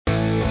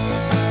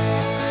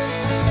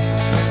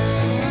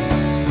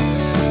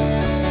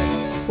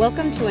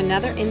Welcome to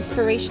another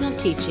inspirational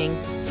teaching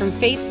from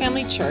Faith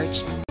Family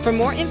Church. For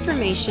more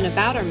information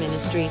about our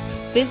ministry,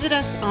 visit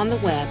us on the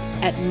web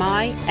at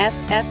myffc.tv.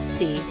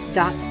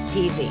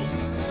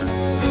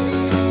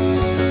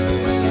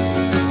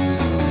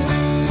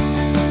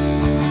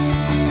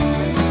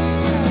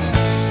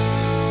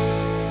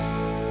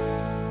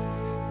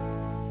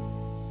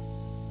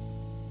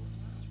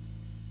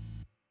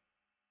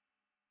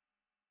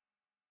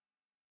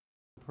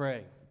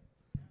 Pray.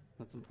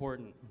 That's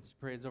important. She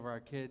prays over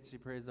our kids. She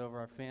prays over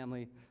our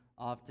family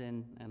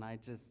often, and I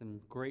just am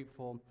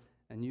grateful.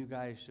 And you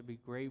guys should be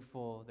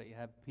grateful that you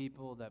have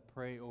people that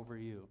pray over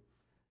you,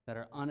 that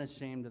are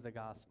unashamed of the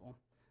gospel.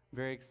 I'm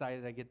very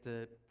excited I get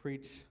to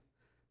preach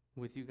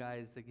with you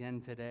guys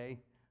again today.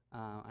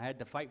 I had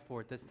to fight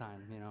for it this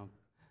time. You know,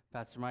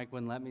 Pastor Mike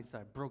wouldn't let me, so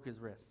I broke his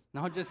wrist.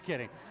 No, I'm just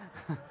kidding.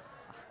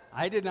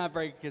 I did not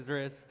break his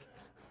wrist.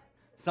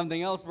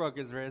 Something else broke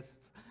his wrist.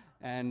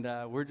 And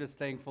we're just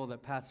thankful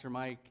that Pastor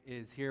Mike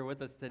is here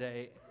with us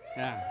today.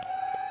 Yeah.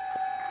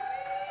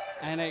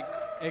 And it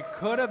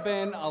could have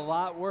been a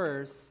lot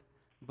worse,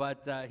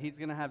 but he's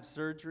going to have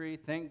surgery.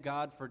 Thank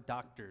God for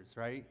doctors,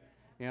 right?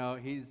 You know,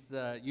 he's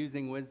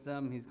using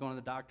wisdom. He's going to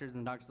the doctors,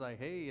 and the doctor's like,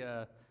 hey,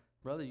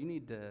 brother, you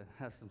need to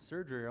have some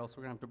surgery or else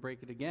we're going to have to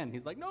break it again.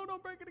 He's like, no,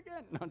 don't break it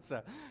again. No,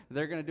 so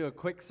they're going to do a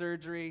quick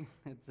surgery.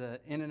 It's an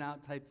in and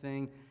out type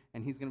thing,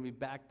 and he's going to be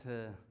back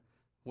to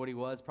what he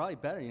was, probably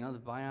better, you know, the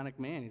bionic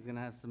man. He's going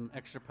to have some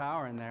extra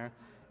power in there,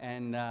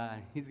 and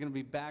he's going to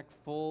be back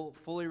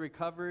fully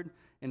recovered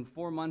in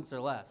 4 months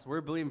or less.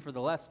 We're believing for the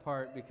less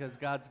part because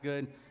God's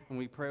good, and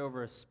we pray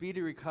over a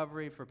speedy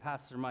recovery for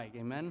Pastor Mike.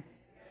 Amen?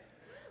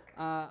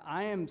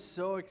 I am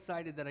so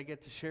excited that I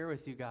get to share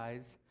with you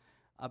guys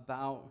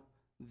about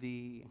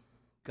the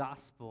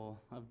gospel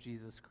of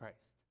Jesus Christ.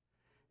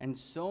 And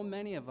so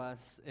many of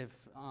us, if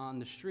on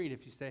the street,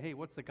 if you say, hey,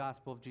 what's the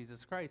gospel of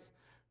Jesus Christ?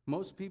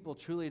 Most people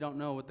truly don't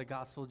know what the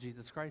gospel of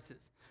Jesus Christ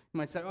is. You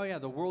might say, oh yeah,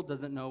 the world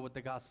doesn't know what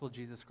the gospel of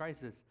Jesus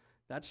Christ is.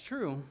 That's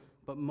true,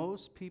 but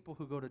most people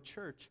who go to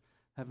church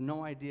have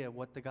no idea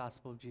what the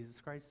gospel of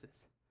Jesus Christ is.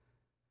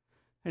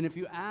 And if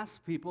you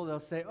ask people, they'll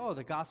say, oh,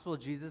 the gospel of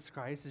Jesus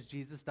Christ is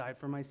Jesus died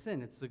for my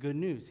sin. It's the good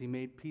news. He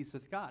made peace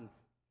with God.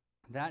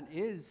 That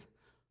is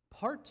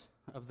part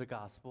of the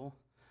gospel,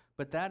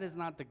 but that is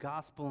not the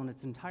gospel in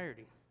its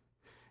entirety.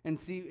 And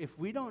see, if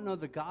we don't know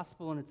the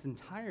gospel in its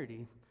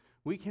entirety,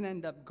 we can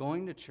end up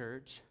going to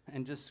church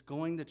and just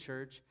going to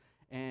church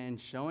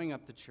and showing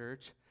up to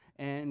church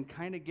and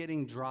kind of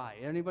getting dry.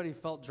 Anybody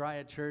felt dry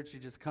at church? You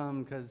just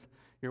come because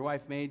your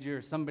wife made you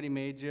or somebody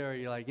made you, or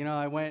you're like, you know,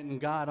 I went and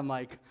God, I'm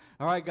like,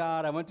 all right,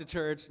 God, I went to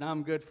church. Now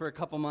I'm good for a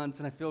couple months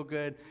and I feel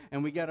good.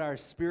 And we get our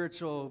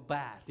spiritual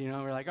bath, you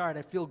know, we're like, all right,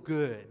 I feel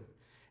good.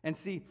 And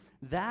see,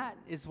 that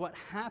is what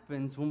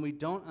happens when we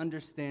don't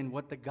understand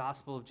what the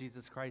gospel of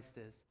Jesus Christ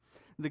is.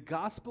 The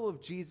gospel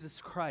of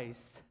Jesus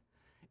Christ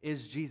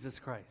is Jesus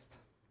Christ.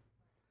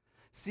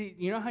 See,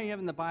 you know how you have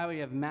in the Bible, you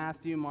have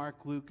Matthew, Mark,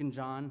 Luke, and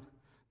John?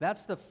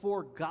 That's the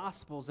four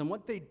gospels, and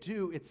what they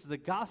do, it's the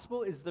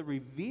gospel is the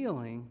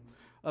revealing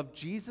of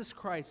Jesus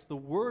Christ, the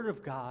Word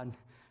of God,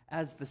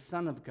 as the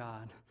Son of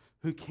God,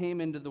 who came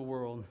into the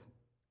world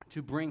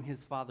to bring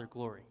his Father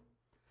glory.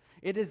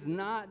 It is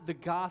not the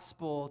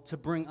gospel to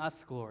bring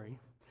us glory.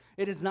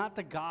 It is not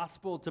the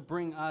gospel to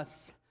bring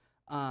us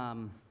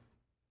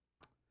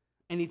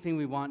anything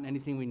we want,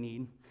 anything we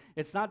need.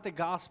 It's not the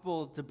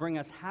gospel to bring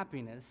us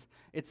happiness.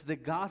 It's the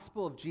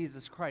gospel of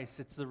Jesus Christ.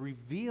 It's the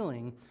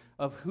revealing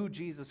of who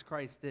Jesus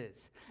Christ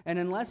is. And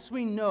unless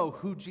we know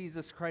who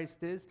Jesus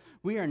Christ is,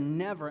 we are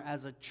never,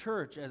 as a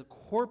church, as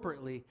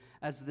corporately,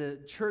 as the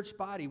church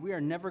body, we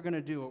are never going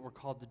to do what we're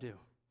called to do.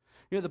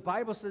 You know, the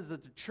Bible says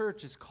that the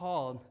church is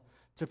called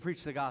to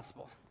preach the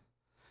gospel.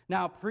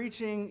 Now,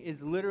 preaching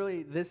is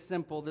literally this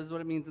simple. This is what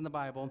it means in the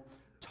Bible.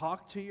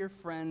 Talk to your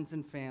friends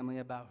and family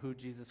about who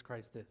Jesus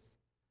Christ is.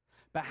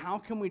 But how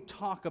can we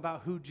talk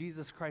about who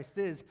Jesus Christ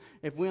is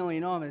if we only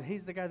know him as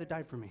he's the guy that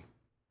died for me?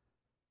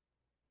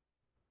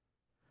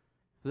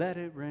 Let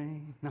it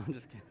rain. No, I'm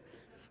just kidding.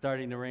 It's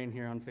starting to rain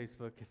here on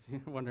Facebook, if you're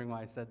wondering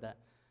why I said that.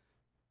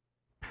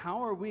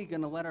 How are we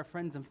going to let our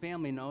friends and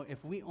family know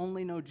if we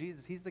only know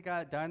Jesus? He's the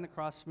guy that died on the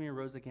cross for me and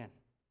rose again.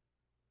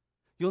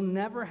 You'll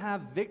never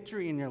have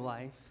victory in your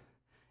life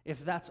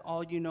if that's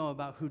all you know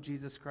about who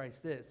Jesus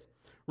Christ is.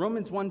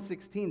 Romans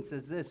 1:16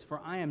 says this, for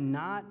I am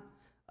not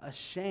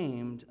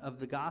ashamed of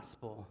the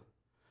gospel,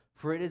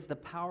 for it is the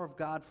power of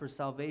God for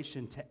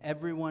salvation to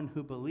everyone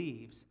who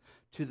believes,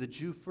 to the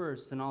Jew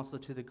first and also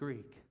to the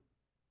Greek.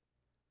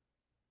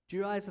 Do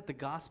you realize that the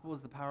gospel is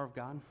the power of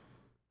God?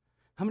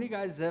 How many of you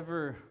guys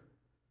ever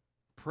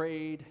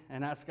prayed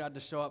and asked God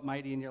to show up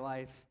mighty in your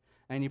life,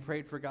 and you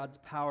prayed for God's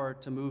power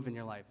to move in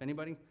your life?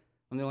 Anybody?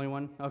 I'm the only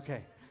one?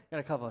 Okay,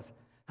 got a couple of us.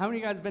 How many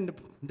of you guys have been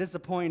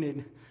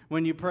disappointed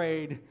when you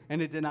prayed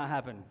and it did not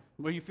happen?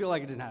 Well, you feel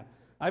like it didn't happen.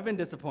 I've been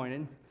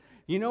disappointed.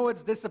 You know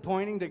what's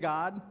disappointing to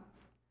God?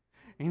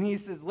 And he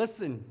says,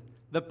 listen,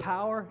 the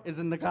power is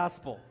in the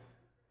gospel.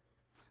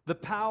 The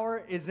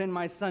power is in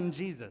my son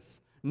Jesus.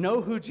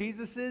 Know who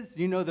Jesus is,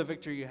 you know the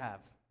victory you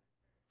have.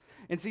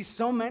 And see,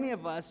 so many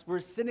of us, we're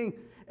sitting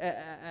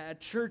at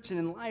church and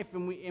in life,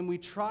 and we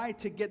try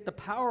to get the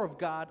power of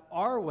God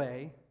our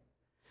way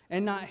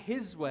and not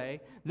his way.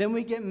 Then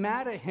we get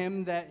mad at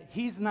him that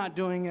he's not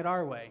doing it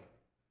our way.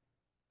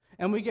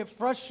 And we get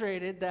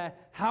frustrated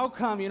that, how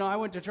come, I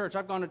went to church,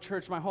 I've gone to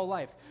church my whole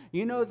life.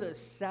 You know the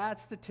sad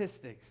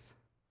statistics,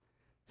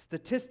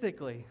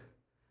 statistically,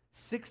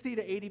 60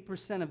 to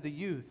 80% of the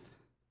youth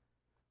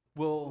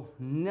will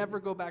never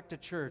go back to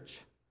church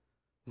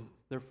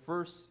their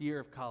first year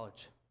of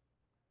college.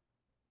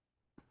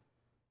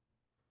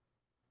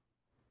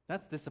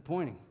 That's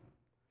disappointing.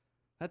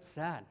 That's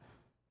sad.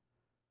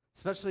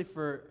 Especially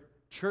for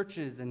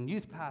churches and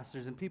youth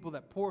pastors and people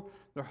that pour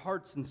their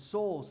hearts and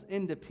souls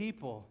into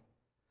people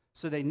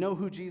so they know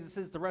who Jesus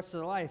is the rest of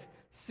their life.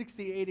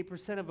 60 to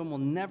 80% of them will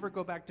never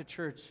go back to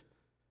church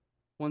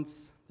once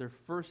their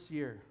first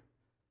year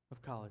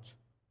of college.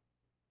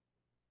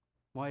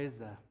 Why is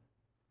that?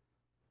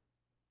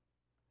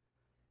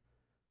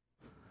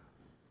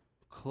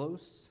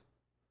 Close,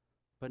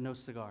 but no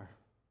cigar.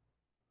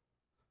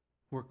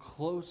 We're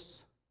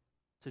close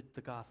to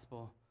the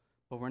gospel,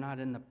 but we're not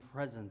in the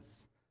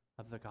presence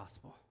of the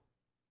gospel.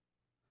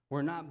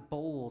 We're not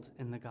bold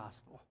in the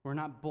gospel. We're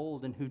not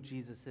bold in who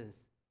Jesus is.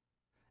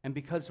 And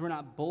because we're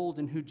not bold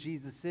in who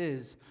Jesus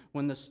is,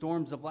 when the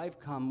storms of life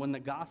come, when the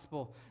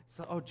gospel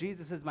says, oh,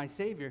 Jesus is my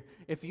Savior,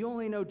 if you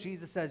only know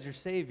Jesus as your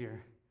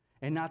Savior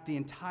and not the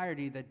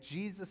entirety that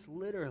Jesus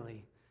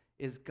literally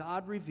is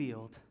God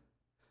revealed,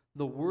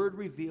 the Word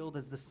revealed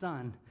as the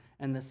Son,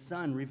 and the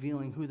Son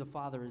revealing who the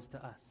Father is to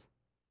us.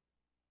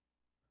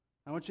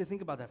 I want you to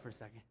think about that for a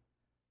second.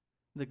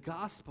 The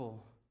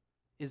gospel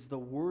is the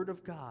Word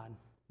of God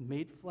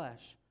made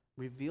flesh,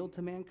 revealed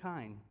to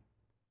mankind.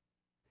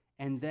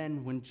 And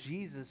then when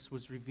Jesus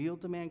was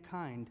revealed to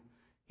mankind,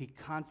 he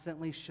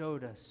constantly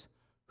showed us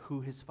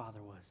who his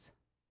Father was.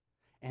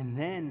 And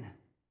then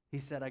he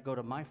said, I go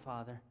to my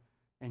Father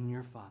and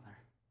your Father.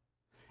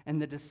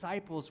 And the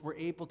disciples were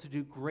able to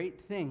do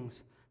great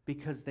things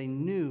because they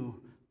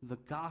knew the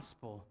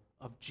gospel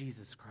of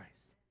Jesus Christ.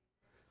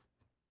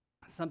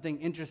 Something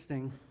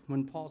interesting,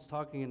 when Paul's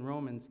talking in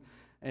Romans,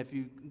 if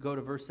you go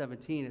to verse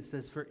 17, it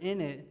says, for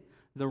in it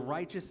the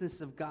righteousness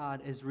of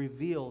God is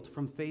revealed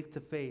from faith to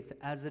faith,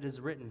 as it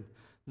is written,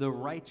 the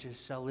righteous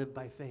shall live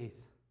by faith.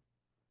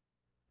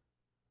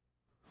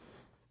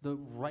 The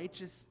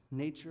righteous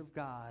nature of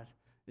God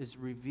is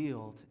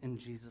revealed in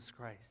Jesus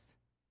Christ.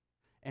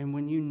 And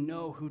when you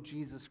know who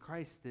Jesus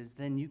Christ is,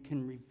 then you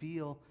can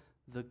reveal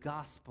the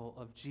gospel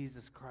of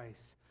Jesus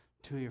Christ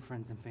to your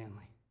friends and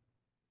family.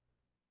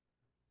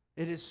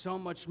 It is so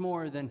much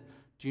more than,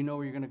 do you know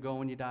where you're going to go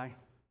when you die?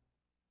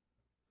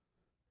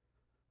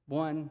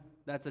 One,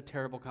 that's a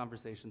terrible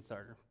conversation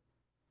starter.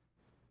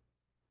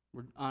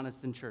 We're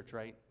honest in church,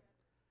 right?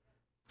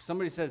 If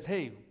somebody says,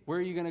 hey, where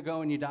are you going to go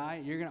when you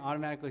die? You're going to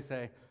automatically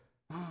say,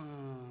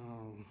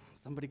 oh,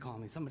 somebody call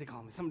me, somebody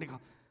call me, somebody call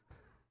me.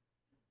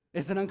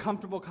 It's an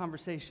uncomfortable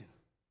conversation.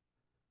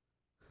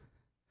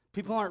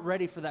 People aren't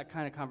ready for that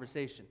kind of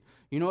conversation.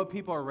 You know what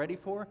people are ready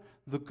for?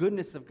 The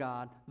goodness of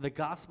God, the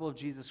gospel of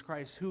Jesus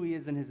Christ, who he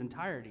is in his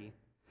entirety,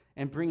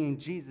 and bringing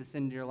Jesus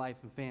into your life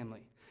and family.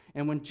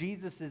 And when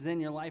Jesus is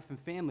in your life and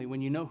family,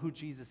 when you know who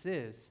Jesus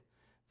is,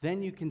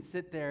 then you can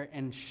sit there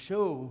and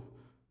show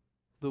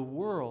the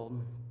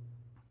world,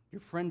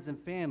 your friends and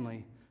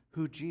family,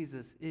 who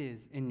Jesus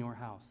is in your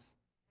house.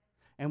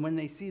 And when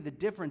they see the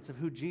difference of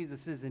who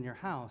Jesus is in your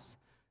house,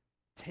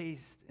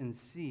 taste and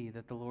see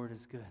that the Lord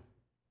is good.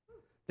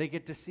 They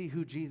get to see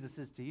who Jesus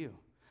is to you.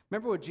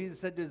 Remember what Jesus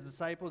said to his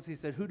disciples? He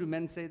said, who do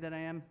men say that I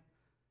am?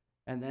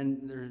 And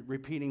then they're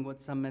repeating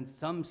what some men,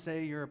 some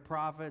say you're a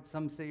prophet,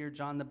 some say you're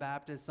John the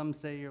Baptist, some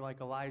say you're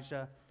like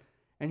Elijah.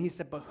 And he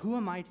said, but who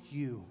am I to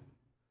you?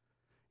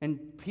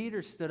 And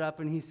Peter stood up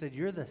and he said,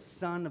 you're the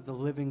Son of the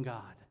living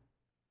God.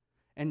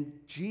 And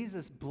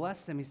Jesus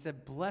blessed him. He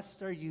said,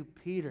 blessed are you,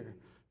 Peter,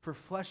 for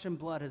flesh and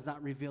blood has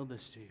not revealed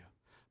this to you,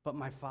 but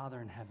my Father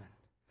in heaven.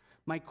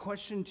 My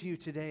question to you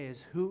today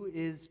is, who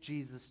is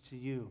Jesus to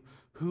you?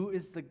 Who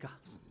is the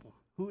gospel?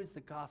 Who is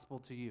the gospel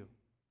to you?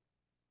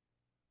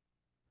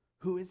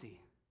 Who is he?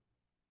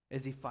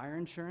 Is he fire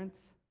insurance?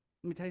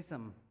 Let me tell you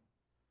something.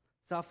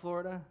 South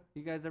Florida,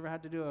 you guys ever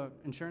had to do an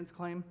insurance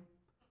claim?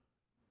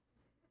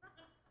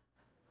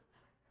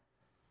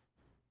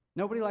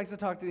 Nobody likes to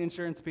talk to the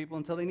insurance people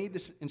until they need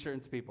the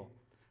insurance people.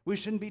 We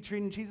shouldn't be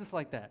treating Jesus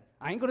like that.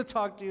 I ain't going to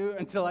talk to you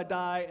until I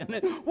die, and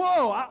then,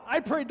 whoa, I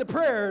prayed the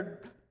prayer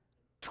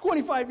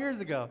 25 years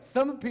ago.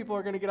 Some people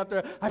are going to get up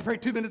there, I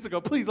prayed 2 minutes ago,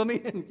 please let me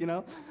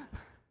in,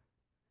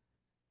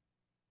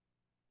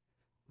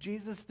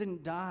 Jesus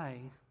didn't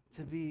die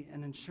to be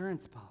an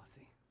insurance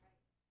policy.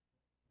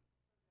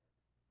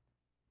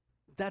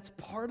 That's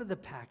part of the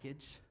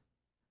package,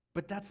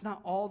 but that's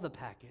not all the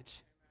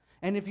package.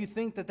 And if you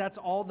think that that's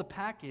all the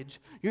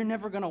package, you're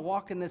never going to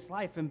walk in this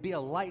life and be a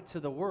light to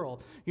the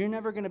world. You're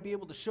never going to be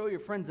able to show your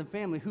friends and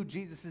family who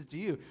Jesus is to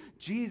you.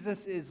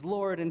 Jesus is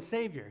Lord and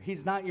Savior.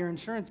 He's not your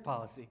insurance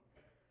policy.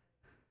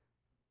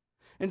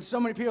 And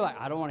so many people are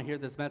like, I don't want to hear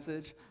this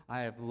message.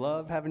 I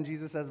love having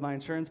Jesus as my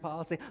insurance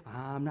policy.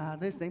 I'm not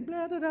listening,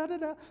 blah, da, da, da,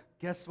 da.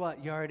 Guess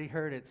what? You already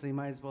heard it, so you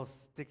might as well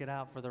stick it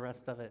out for the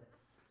rest of it.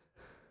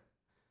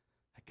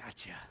 I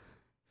got you.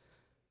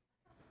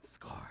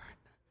 Scorn.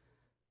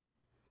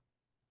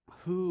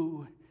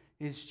 Who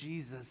is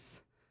Jesus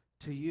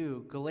to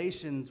you?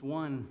 Galatians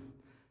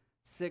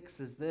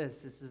 1:6 is this.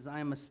 This is, I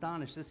am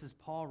astonished. This is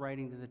Paul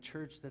writing to the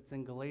church that's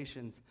in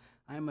Galatians.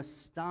 I am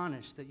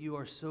astonished that you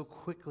are so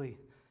quickly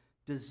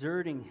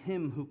deserting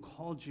him who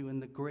called you in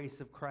the grace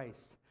of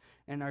Christ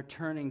and are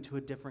turning to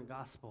a different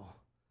gospel.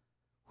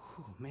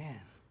 Whew,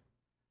 man.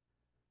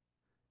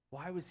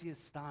 Why was he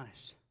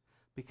astonished?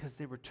 Because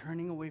they were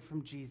turning away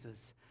from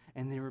Jesus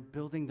and they were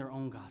building their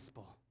own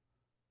gospel.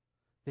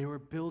 They were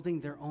building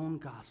their own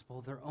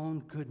gospel, their own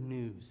good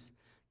news.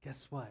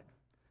 Guess what?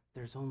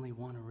 There's only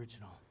one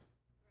original.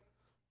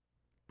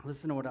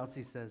 Listen to what else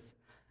he says.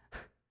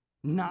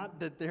 Not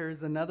that there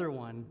is another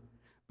one,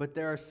 but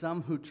there are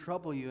some who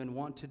trouble you and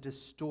want to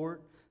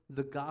distort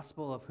the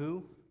gospel of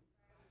who?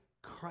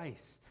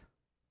 Christ.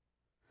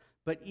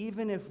 But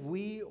even if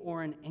we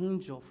or an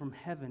angel from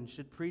heaven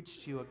should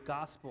preach to you a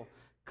gospel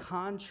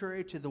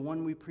contrary to the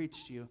one we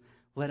preach to you,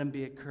 let him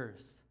be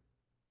accursed.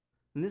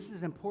 And this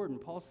is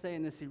important. Paul's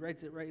saying this. He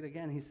writes it right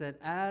again. He said,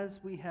 as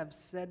we have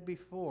said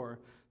before,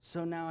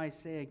 so now I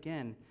say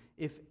again,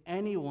 if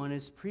anyone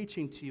is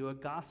preaching to you a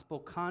gospel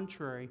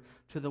contrary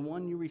to the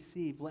one you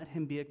receive, let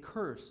him be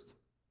accursed.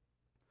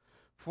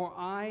 For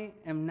I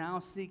am now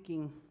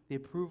seeking the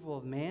approval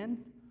of man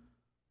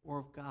or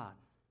of God?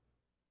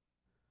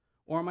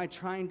 Or am I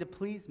trying to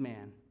please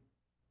man?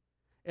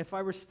 If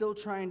I were still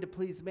trying to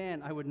please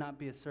man, I would not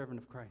be a servant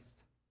of Christ.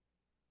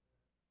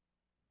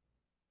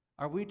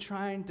 Are we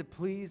trying to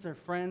please our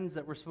friends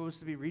that we're supposed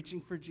to be reaching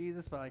for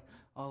Jesus by like,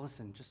 oh,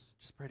 listen, just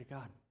pray to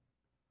God?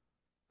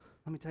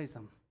 Let me tell you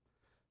something.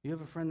 You have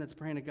a friend that's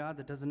praying to God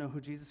that doesn't know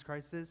who Jesus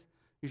Christ is?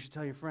 You should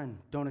tell your friend,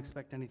 don't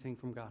expect anything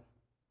from God.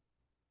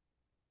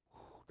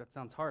 That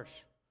sounds harsh.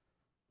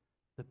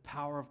 The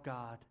power of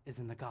God is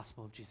in the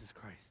gospel of Jesus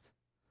Christ.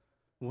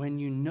 When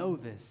you know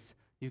this,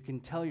 you can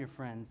tell your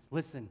friends,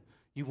 listen,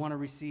 you want to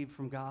receive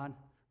from God?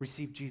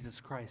 Receive Jesus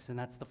Christ, and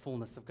that's the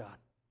fullness of God.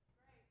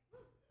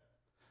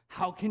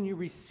 How can you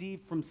receive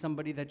from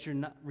somebody that you're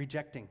not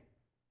rejecting?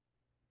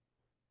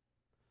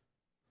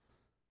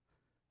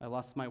 I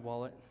lost my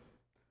wallet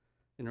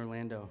in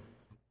Orlando.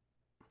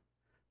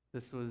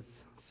 This was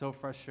so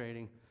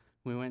frustrating.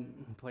 We went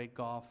and played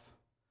golf.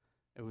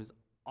 It was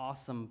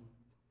awesome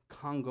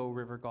Congo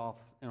River golf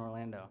in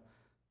Orlando.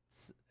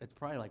 It's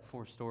probably like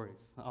 4 stories.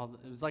 It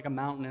was like a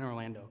mountain in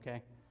Orlando,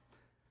 okay?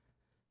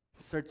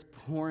 It starts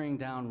pouring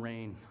down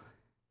rain.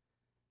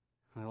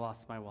 I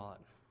lost my wallet.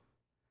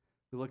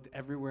 We looked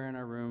everywhere in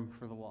our room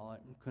for the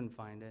wallet and couldn't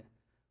find it.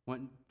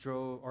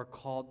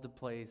 Called the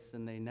place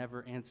and they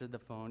never answered the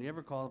phone. You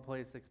ever call the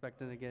place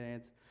expecting to get an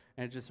answer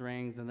and it just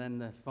rings and then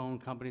the phone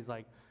company's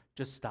like,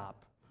 just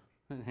stop,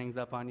 and hangs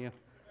up on you?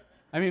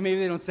 I mean,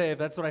 maybe they don't say it,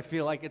 but that's what I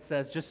feel like it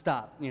says. Just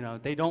stop. You know,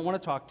 they don't want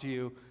to talk to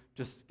you.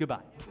 Just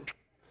goodbye.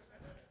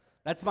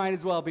 That's might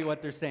as well be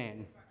what they're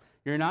saying.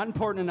 You're not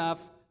important enough.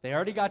 They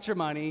already got your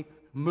money.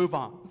 Move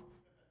on.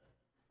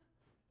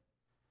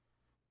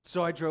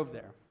 So I drove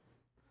there.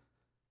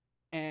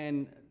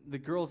 And the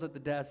girls at the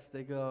desk,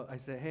 I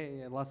say,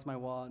 hey, I lost my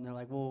wallet. And they're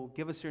like, well,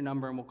 give us your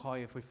number and we'll call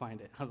you if we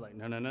find it. I was like,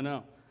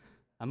 no.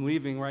 I'm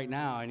leaving right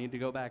now. I need to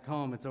go back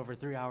home. It's over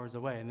 3 hours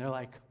away. And they're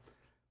like,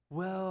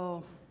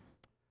 well,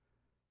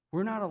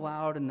 we're not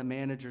allowed in the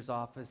manager's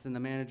office and the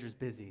manager's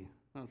busy.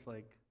 I was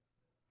like,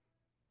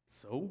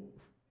 so?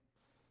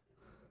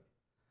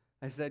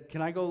 I said,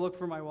 can I go look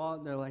for my wallet?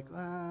 And they're like,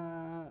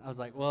 I was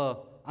like,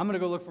 well, I'm going to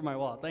go look for my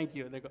wallet. Thank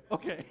you. And they go,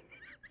 okay.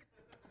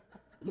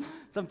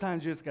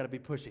 Sometimes you just got to be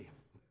pushy.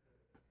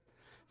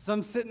 So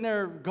I'm sitting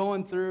there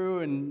going through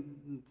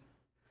and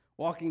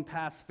walking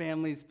past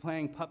families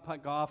playing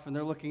putt-putt golf, and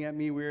they're looking at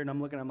me weird, and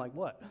I'm like,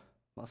 what?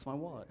 Lost my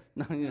wallet.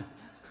 No, yeah.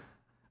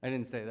 I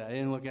didn't say that. I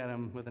didn't look at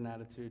them with an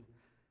attitude.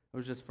 I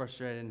was just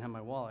frustrated I didn't have my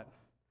wallet.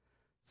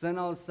 So then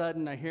all of a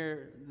sudden, I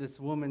hear this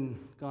woman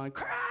going,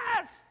 Chris!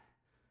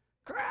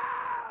 Chris!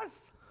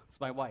 It's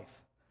my wife.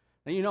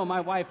 And you know, my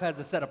wife has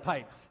a set of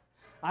pipes.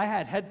 I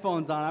had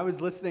headphones on. I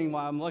was listening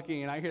while I'm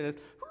looking, and I hear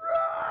this,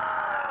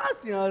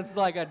 Chris! You know, it's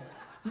like a,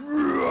 you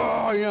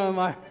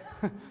know,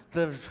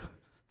 the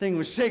thing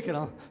was shaking.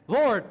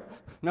 Lord!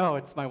 No,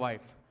 it's my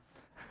wife.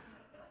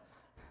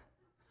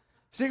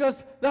 She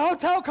goes, the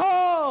hotel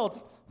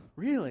called!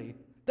 Really?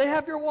 They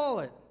have your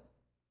wallet?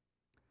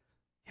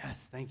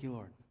 Yes, thank you,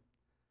 Lord.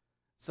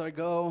 So I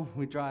go,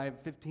 we drive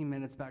 15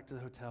 minutes back to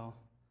the hotel,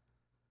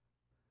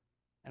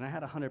 and I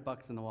had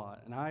 $100 in the wallet,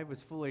 and I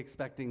was fully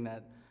expecting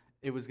that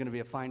it was going to be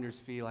a finder's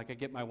fee, like I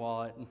get my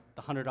wallet, and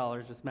the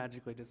 $100 just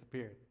magically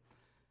disappeared.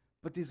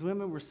 But these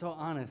women were so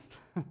honest.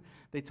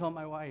 They told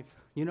my wife,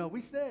 you know,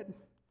 we said,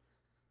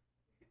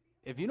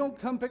 if you don't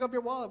come pick up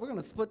your wallet, we're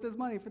going to split this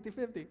money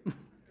 50-50.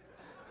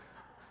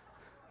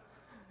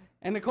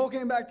 And Nicole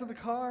came back to the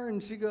car,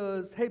 and she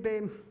goes, hey,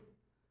 babe,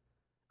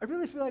 I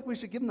really feel like we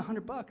should give him the $100.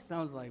 And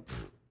I was like,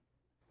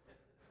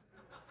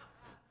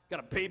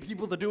 Gotta pay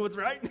people to do what's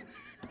right.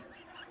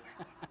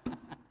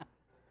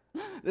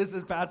 This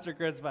is Pastor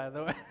Chris, by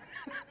the way.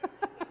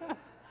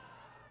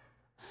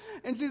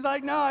 And she's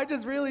like, no, I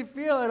just really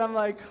feel it. I'm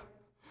like,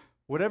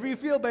 whatever you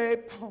feel,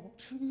 babe. Oh,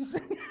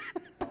 jeez.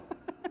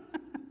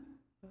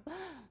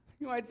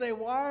 You might say,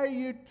 why are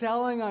you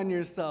telling on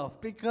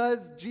yourself?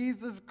 Because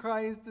Jesus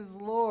Christ is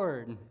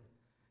Lord.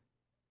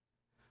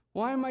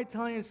 Why am I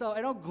telling yourself?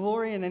 I don't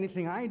glory in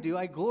anything I do.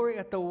 I glory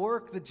at the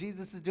work that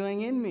Jesus is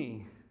doing in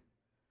me.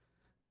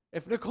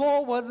 If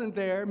Nicole wasn't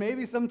there,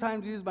 maybe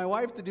sometimes use my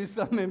wife to do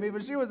something in me,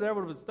 but she was there,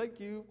 but it was, thank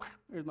you.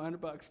 Here's my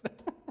 $100.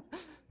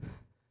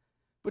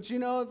 But you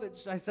know,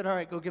 that I said, all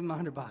right, go give him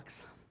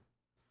 $100.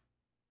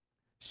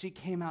 She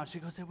came out. She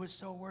goes, it was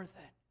so worth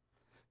it.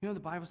 You know, the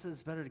Bible says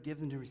it's better to give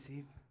than to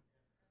receive.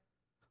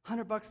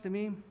 $100 to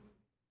me,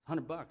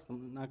 $100.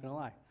 I'm not gonna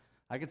lie.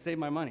 I could save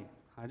my money.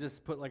 I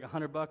just put like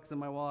 $100 in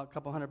my wallet, a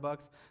couple $100.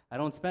 I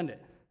don't spend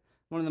it.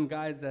 One of them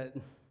guys that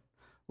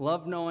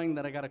love knowing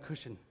that I got a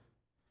cushion,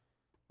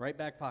 right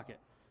back pocket.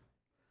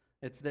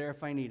 It's there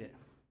if I need it.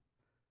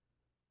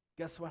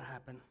 Guess what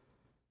happened?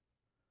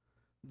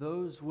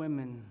 Those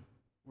women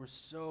were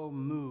so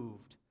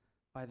moved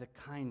by the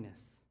kindness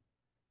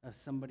of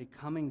somebody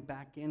coming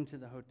back into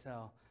the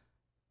hotel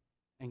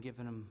and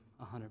giving them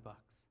 $100.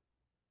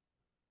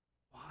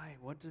 Why?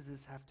 What does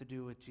this have to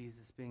do with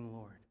Jesus being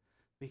Lord?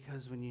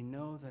 Because when you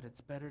know that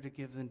it's better to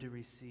give than to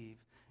receive,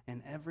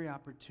 and every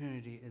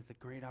opportunity is a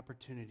great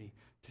opportunity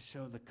to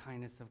show the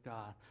kindness of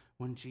God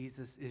when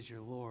Jesus is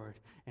your Lord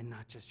and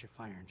not just your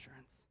fire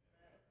insurance.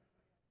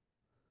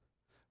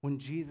 When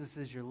Jesus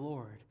is your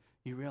Lord,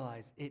 you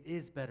realize it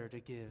is better to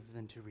give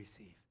than to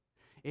receive.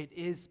 It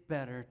is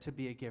better to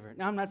be a giver.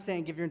 Now, I'm not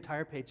saying give your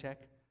entire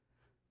paycheck.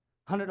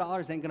 $100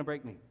 ain't going to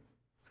break me.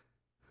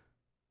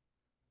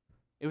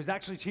 It was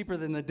actually cheaper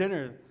than the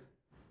dinner.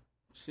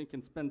 She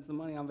can spend some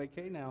money on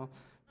vacay now.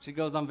 She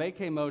goes on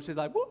vacay mode. She's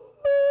like, woo,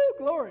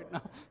 glory. No.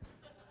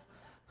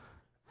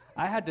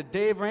 I had to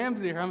Dave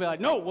Ramsey her and be like,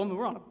 no, woman,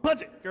 we're on a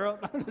budget, girl.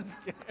 I'm just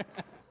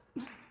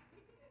kidding.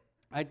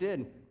 I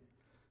did.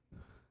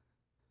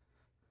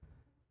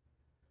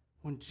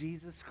 When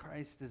Jesus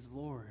Christ is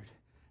Lord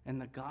and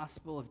the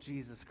gospel of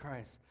Jesus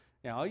Christ,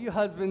 yeah, all you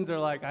husbands are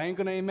like, I ain't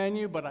going to amen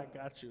you, but I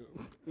got you.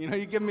 You know,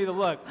 you give me the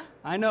look.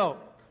 I know.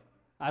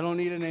 I don't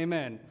need an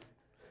amen.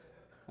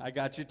 I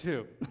got you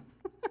too.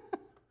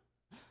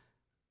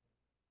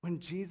 When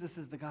Jesus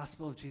is the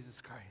gospel of Jesus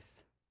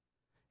Christ,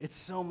 it's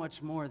so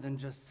much more than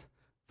just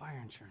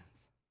fire insurance.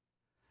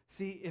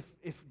 See,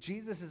 if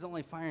Jesus is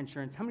only fire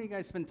insurance, how many of you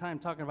guys spend time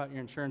talking about your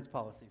insurance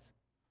policies?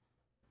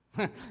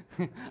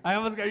 I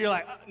almost got, you're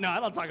like, no, I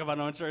don't talk about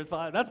no insurance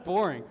policy. That's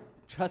boring.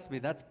 Trust me,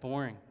 that's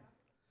boring.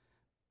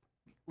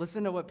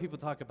 Listen to what people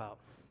talk about.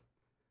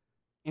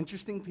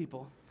 Interesting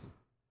people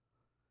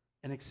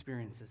and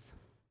experiences.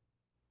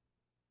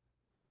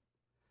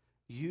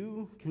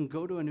 You can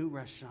go to a new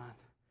restaurant,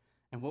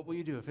 and what will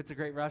you do? If it's a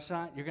great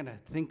restaurant, you're going to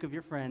think of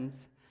your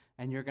friends,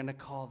 and you're going to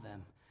call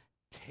them.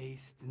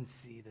 Taste and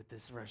see that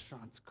this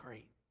restaurant's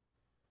great.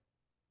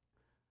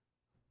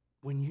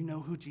 When you know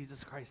who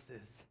Jesus Christ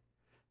is,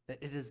 that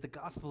it is the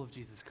gospel of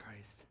Jesus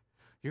Christ,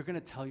 you're going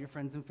to tell your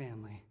friends and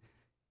family,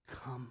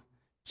 come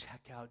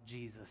check out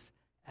Jesus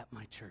at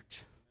my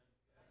church.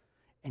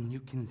 And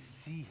you can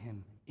see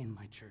him in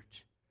my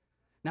church.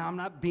 Now, I'm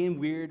not being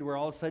weird where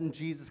all of a sudden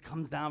Jesus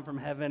comes down from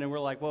heaven and we're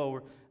like,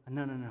 whoa,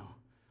 no.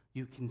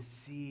 You can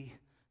see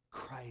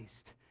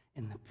Christ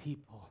in the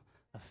people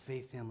of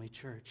Faith Family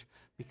Church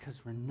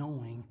because we're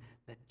knowing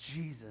that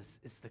Jesus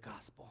is the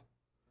gospel.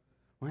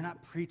 We're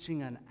not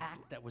preaching an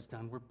act that was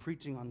done. We're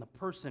preaching on the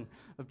person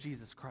of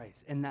Jesus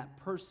Christ, and that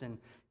person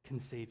can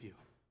save you.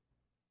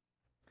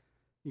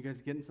 You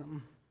guys getting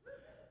something?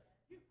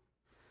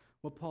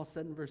 What Paul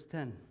said in verse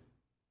 10,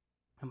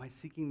 am I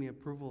seeking the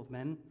approval of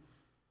men?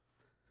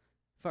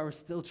 If I were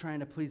still trying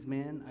to please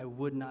man, I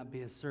would not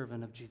be a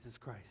servant of Jesus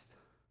Christ.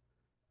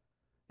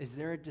 Is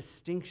there a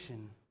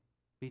distinction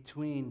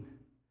between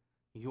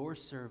your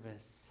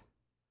service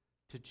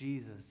to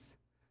Jesus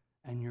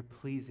and your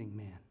pleasing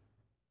man?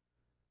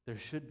 There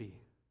should be.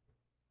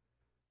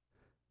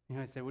 You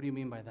know, I say, what do you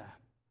mean by that?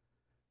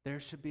 There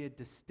should be a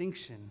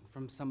distinction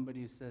from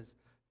somebody who says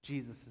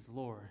Jesus is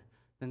Lord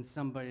than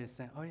somebody who's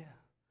saying, oh yeah,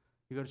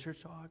 you go to church?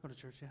 Oh, I go to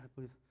church, yeah, I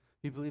believe.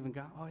 You believe in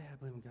God? Oh yeah, I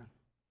believe in God.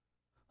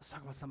 Let's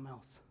talk about something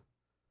else.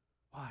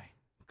 Why?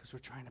 Because we're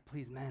trying to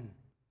please men.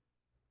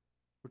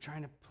 We're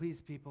trying to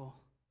please people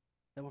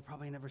that we'll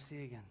probably never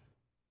see again.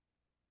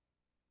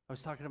 I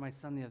was talking to my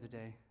son the other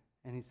day,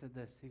 and he said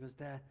this. He goes,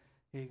 Dad,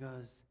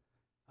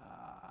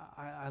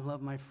 I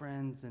love my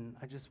friends, and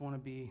I just want to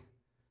be,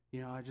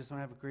 I just want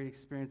to have a great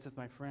experience with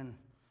my friend.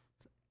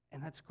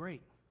 And that's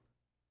great.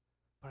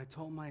 But I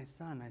told my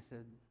son, I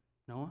said,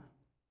 Noah,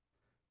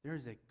 there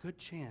is a good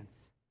chance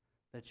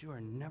that you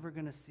are never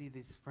going to see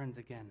these friends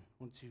again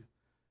once you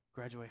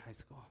graduate high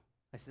school.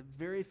 I said,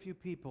 very few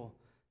people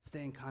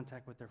stay in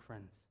contact with their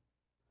friends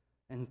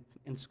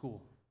in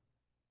school.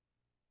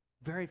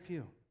 Very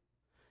few.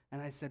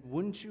 And I said,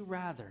 wouldn't you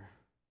rather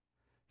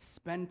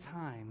spend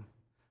time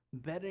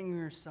betting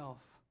yourself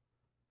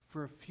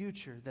for a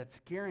future that's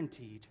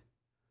guaranteed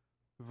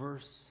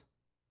versus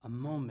a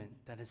moment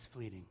that is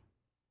fleeting.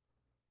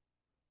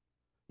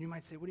 You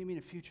might say, what do you mean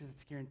a future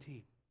that's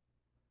guaranteed?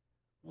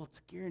 Well,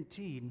 it's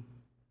guaranteed,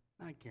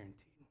 not guaranteed.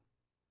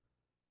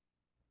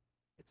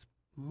 It's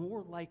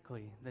more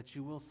likely that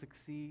you will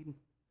succeed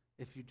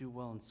if you do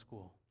well in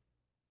school.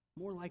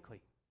 More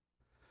likely.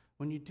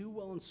 When you do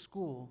well in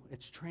school,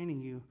 it's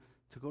training you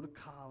to go to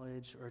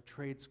college or a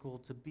trade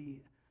school to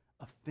be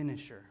a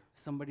finisher,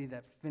 somebody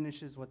that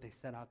finishes what they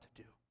set out to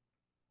do.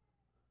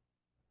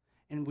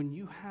 And when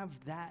you have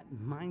that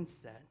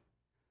mindset,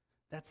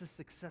 that's a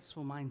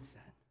successful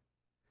mindset.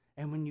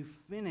 And when you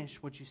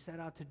finish what you set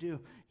out to do,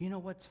 you know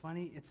what's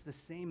funny? It's the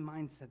same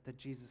mindset that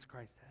Jesus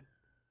Christ had.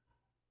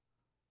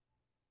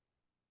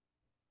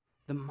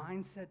 The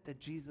mindset that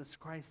Jesus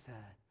Christ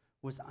had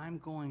was, I'm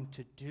going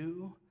to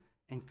do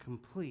and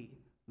complete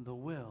the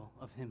will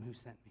of him who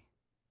sent me.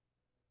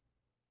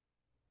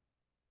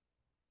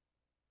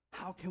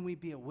 How can we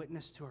be a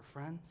witness to our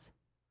friends?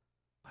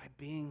 By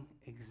being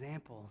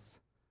examples,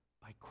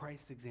 by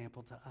Christ's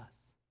example to us.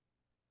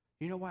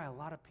 You know why a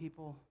lot of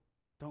people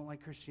don't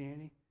like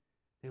Christianity?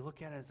 They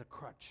look at it as a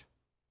crutch.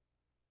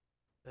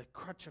 The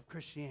crutch of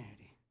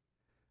Christianity.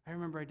 I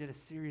remember I did a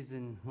series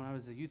when I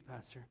was a youth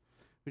pastor.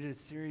 We did a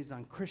series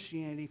on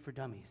Christianity for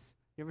Dummies.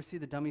 You ever see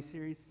the Dummy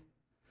series?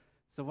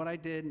 So what I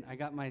did, I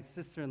got my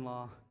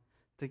sister-in-law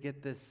to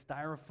get this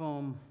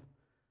styrofoam,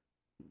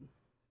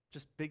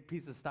 just big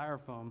piece of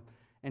styrofoam,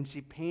 and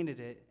she painted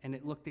it, and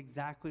it looked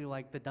exactly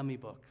like the dummy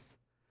books.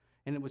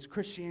 And it was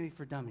Christianity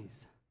for Dummies.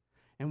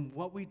 And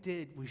what we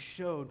did, we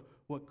showed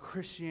what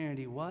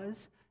Christianity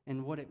was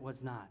and what it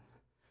was not.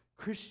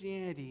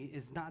 Christianity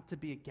is not to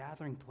be a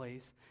gathering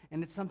place,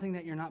 and it's something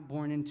that you're not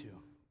born into.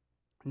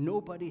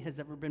 Nobody has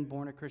ever been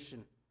born a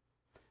Christian.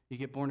 You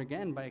get born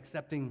again by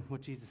accepting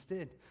what Jesus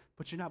did,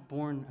 but you're not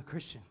born a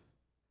Christian.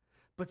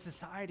 But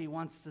society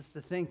wants us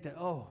to think that,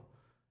 oh,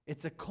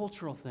 it's a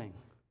cultural thing.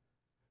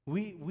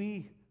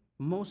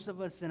 Most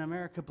of us in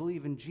America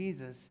believe in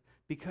Jesus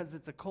because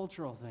it's a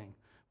cultural thing.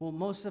 Well,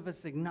 most of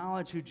us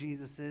acknowledge who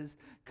Jesus is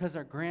because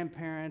our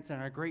grandparents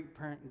and our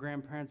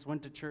great-grandparents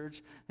went to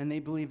church and they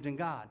believed in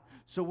God.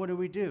 So what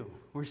do?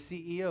 We're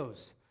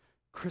CEOs,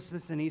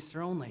 Christmas and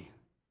Easter only.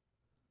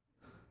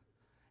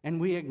 And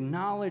we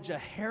acknowledge a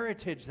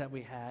heritage that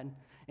we had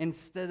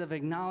instead of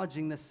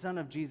acknowledging the Son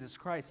of Jesus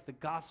Christ, the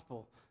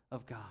gospel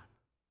of God.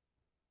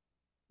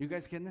 You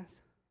guys getting this?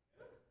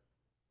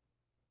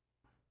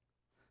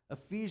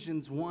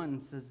 Ephesians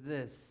 1 says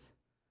this,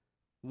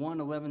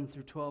 1:11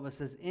 through 12, it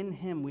says, in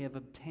him we have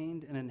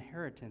obtained an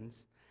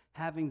inheritance,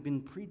 having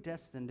been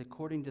predestined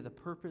according to the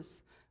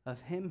purpose of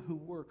him who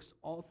works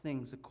all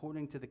things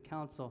according to the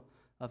counsel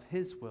of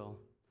his will,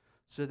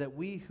 so that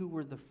we who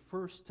were the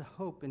first to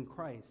hope in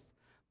Christ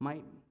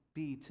might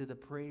be to the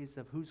praise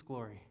of whose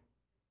glory?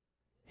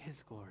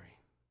 His glory.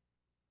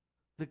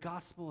 The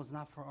gospel is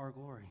not for our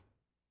glory.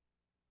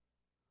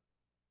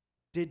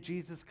 Did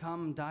Jesus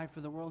come and die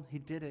for the world? He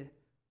did it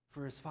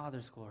for his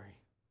Father's glory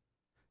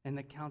and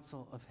the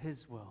counsel of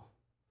his will.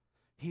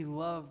 He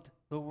loved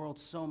the world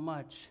so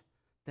much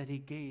that he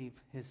gave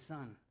his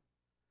Son.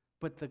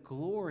 But the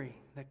glory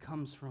that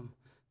comes from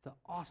the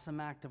awesome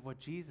act of what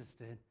Jesus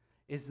did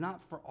is not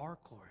for our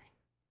glory.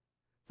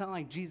 It's not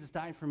like Jesus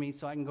died for me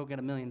so I can go get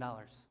 $1 million.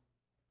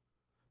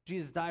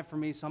 Jesus died for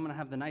me so I'm going to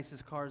have the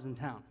nicest cars in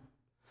town.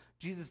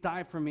 Jesus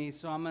died for me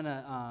so I'm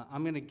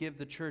going to give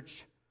the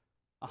church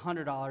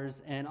 $100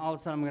 and all of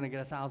a sudden I'm going to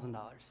get $1,000.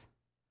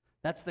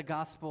 That's the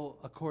gospel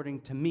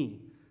according to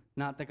me,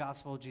 not the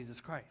gospel of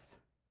Jesus Christ.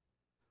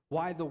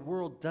 Why the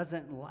world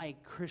doesn't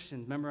like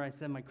Christians, remember I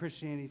said my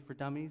Christianity for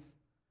Dummies?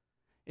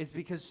 It's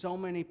because so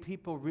many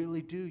people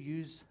really do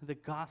use the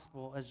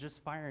gospel as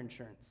just fire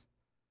insurance.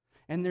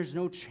 And there's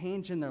no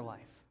change in their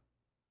life.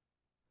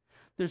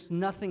 There's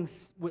nothing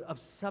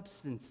of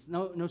substance,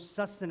 no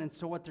sustenance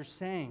to what they're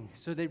saying.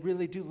 So they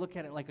really do look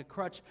at it like a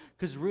crutch,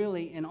 because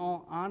really, in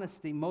all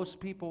honesty, most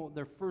people,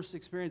 their first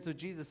experience with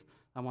Jesus,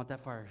 I want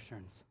that fire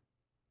insurance.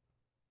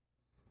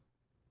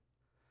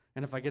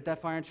 And if I get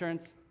that fire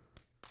insurance,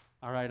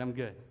 all right, I'm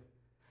good.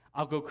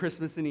 I'll go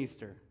Christmas and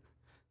Easter.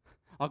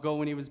 I'll go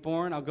when he was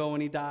born, I'll go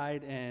when he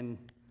died, and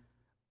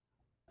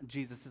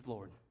Jesus is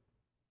Lord.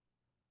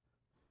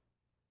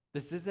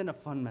 This isn't a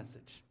fun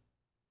message.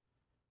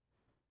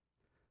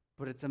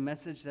 But it's a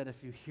message that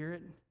if you hear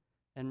it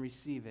and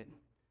receive it,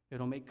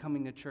 it'll make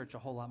coming to church a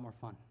whole lot more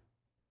fun.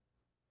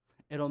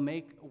 It'll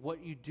make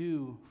what you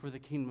do for the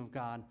kingdom of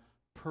God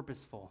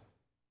purposeful.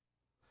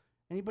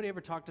 Anybody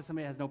ever talk to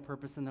somebody that has no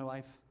purpose in their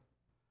life?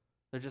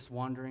 They're just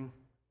wandering.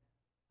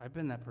 I've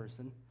been that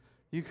person.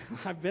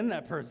 I've been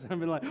that person. I've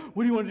been like,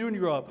 what do you want to do when you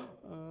grow up?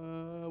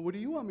 What do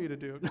you want me to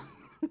do?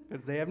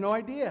 Because they have no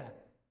idea.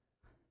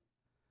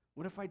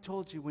 What if I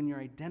told you when you're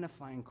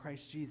identifying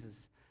Christ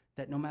Jesus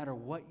that no matter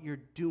what you're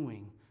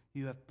doing,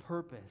 you have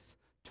purpose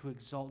to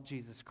exalt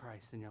Jesus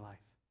Christ in your life?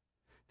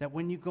 That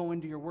when you go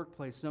into your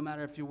workplace, no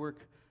matter if you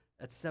work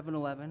at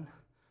 7-Eleven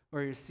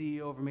or you're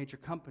CEO of a major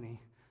company,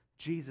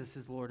 Jesus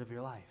is Lord of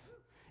your life.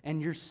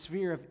 and your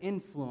sphere of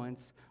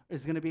influence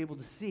is going to be able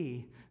to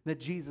see that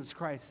Jesus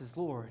Christ is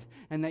Lord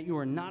and that you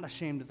are not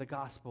ashamed of the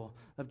gospel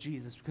of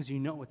Jesus because you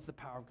know it's the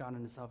power of God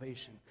unto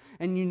salvation.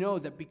 And you know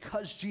that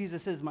because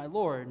Jesus is my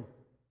Lord,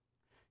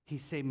 he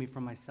saved me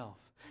from myself.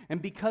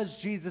 And because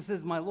Jesus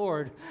is my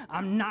Lord,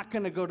 I'm not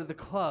going to go to the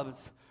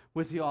clubs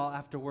with y'all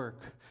after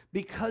work.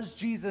 Because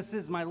Jesus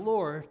is my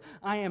Lord,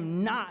 I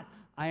am not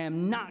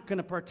going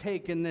to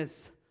partake in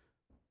this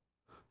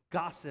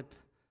gossip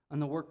in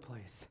the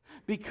workplace.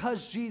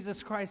 Because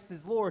Jesus Christ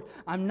is Lord,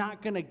 I'm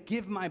not going to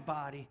give my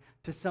body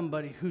to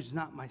somebody who's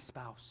not my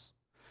spouse.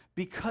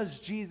 Because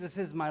Jesus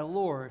is my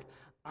Lord,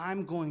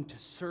 I'm going to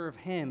serve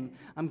him.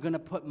 I'm going to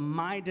put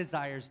my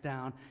desires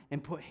down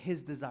and put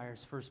his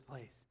desires first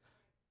place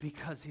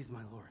because he's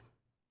my Lord.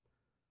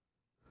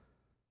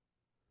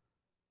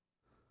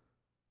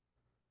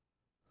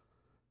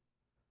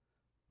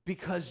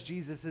 Because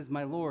Jesus is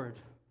my Lord,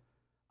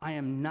 I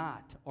am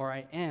not, or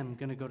I am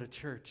going to go to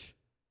church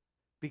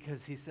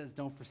because he says,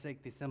 don't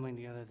forsake the assembling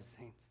together of the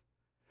saints.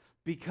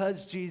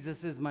 Because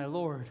Jesus is my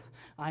Lord,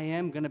 I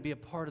am going to be a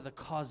part of the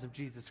cause of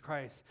Jesus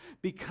Christ.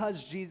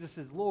 Because Jesus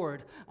is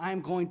Lord, I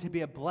am going to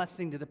be a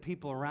blessing to the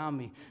people around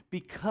me.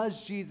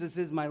 Because Jesus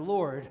is my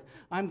Lord,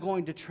 I'm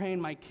going to train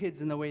my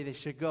kids in the way they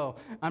should go.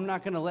 I'm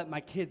not going to let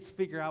my kids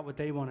figure out what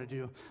they want to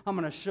do. I'm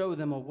going to show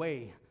them a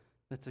way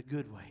that's a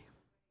good way.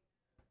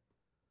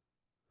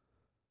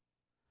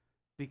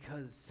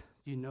 Because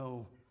you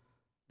know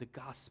the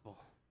gospel.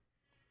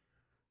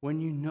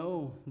 When you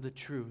know the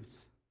truth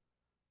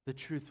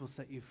will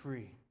set you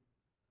free.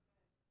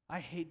 I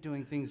hate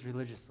doing things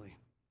religiously.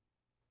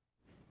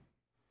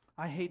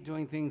 I hate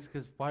doing things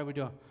because why do we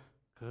do it?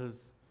 Because,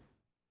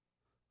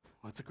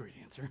 well, that's a great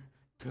answer.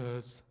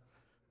 Because.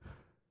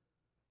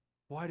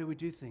 Why do we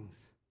do things?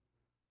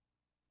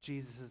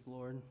 Jesus is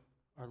Lord.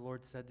 Our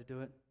Lord said to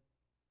do it.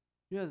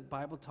 You know, the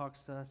Bible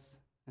talks to us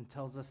and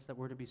tells us that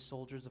we're to be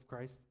soldiers of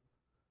Christ.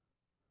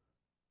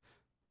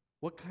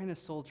 What kind of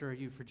soldier are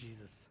you for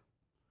Jesus?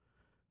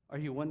 Are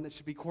you one that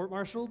should be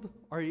court-martialed?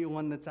 Or are you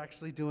one that's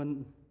actually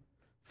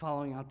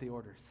following out the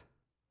orders?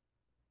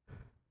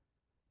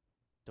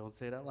 Don't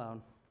say it out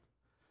loud.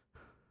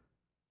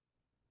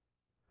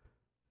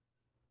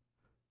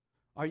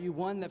 Are you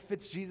one that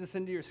fits Jesus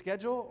into your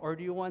schedule? Or are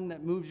you one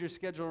that moves your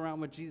schedule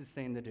around what Jesus is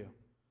saying to do?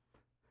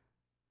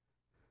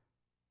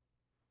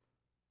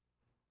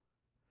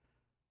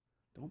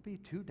 Don't be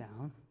too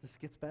down. This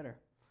gets better.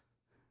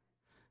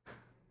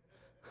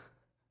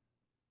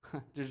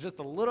 There's just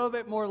a little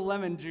bit more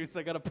lemon juice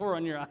I got to pour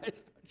on your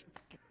eyes.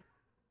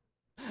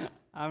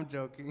 I'm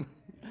joking.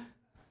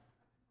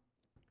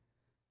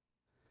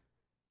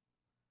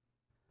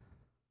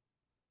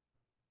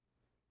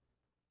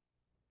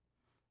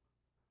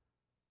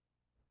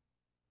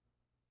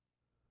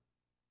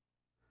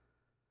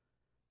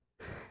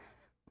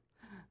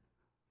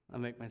 I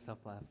make myself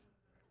laugh.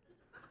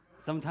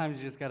 Sometimes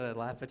you just got to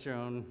laugh at your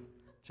own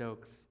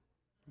jokes.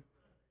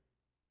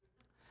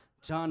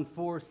 John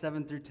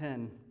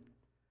 4:7-10.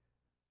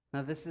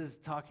 Now this is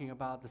talking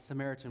about the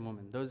Samaritan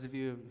woman. Those of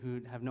you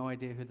who have no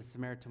idea who the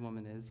Samaritan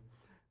woman is,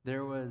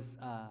 there was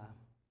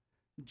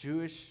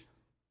Jewish,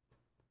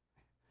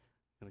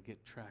 gotta get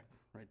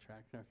right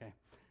track, okay.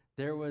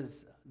 There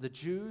was the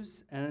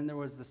Jews and then there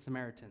was the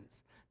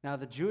Samaritans. Now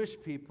the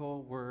Jewish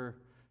people were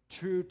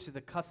true to the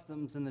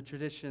customs and the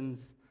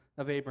traditions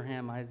of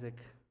Abraham, Isaac,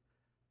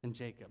 and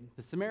Jacob.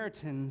 The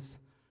Samaritans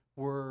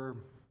were,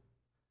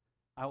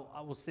 I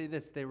will say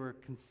this, they were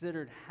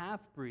considered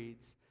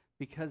half-breeds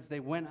because they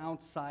went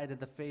outside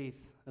of the faith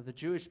of the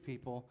Jewish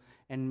people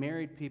and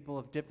married people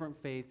of different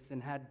faiths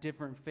and had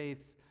different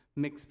faiths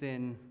mixed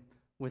in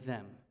with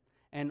them.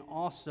 And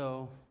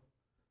also,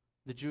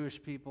 the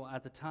Jewish people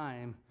at the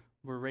time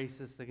were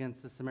racist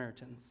against the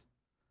Samaritans.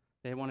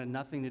 They wanted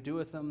nothing to do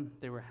with them.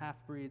 They were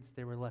half-breeds.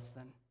 They were less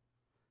than.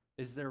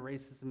 Is there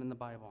racism in the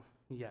Bible?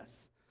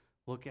 Yes.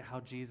 Look at how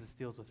Jesus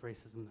deals with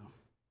racism, though.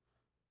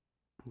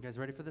 You guys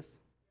ready for this?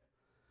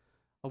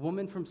 A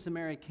woman from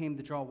Samaria came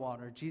to draw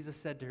water. Jesus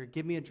said to her,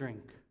 "Give me a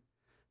drink."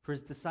 For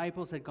his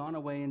disciples had gone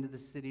away into the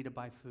city to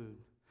buy food.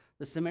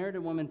 The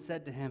Samaritan woman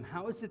said to him,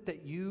 "How is it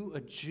that you, a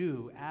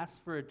Jew,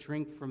 ask for a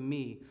drink from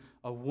me,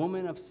 a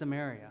woman of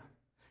Samaria?"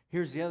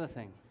 Here's the other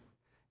thing.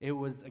 It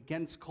was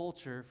against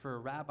culture for a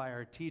rabbi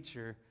or a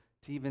teacher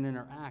to even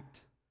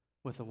interact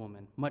with a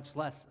woman, much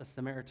less a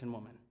Samaritan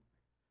woman.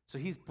 So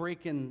he's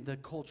breaking the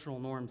cultural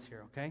norms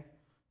here, okay?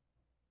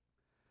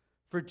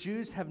 For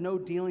Jews have no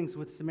dealings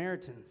with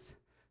Samaritans.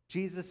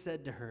 Jesus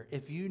said to her,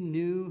 "If you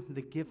knew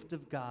the gift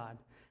of God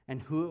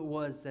and who it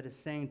was that is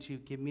saying to you,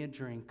 'Give me a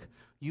drink,'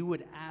 you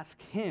would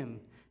ask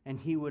him, and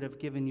he would have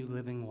given you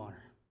living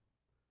water."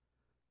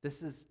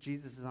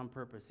 Jesus is on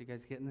purpose. You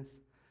guys getting this?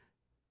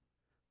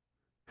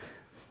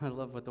 I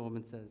love what the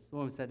woman says. The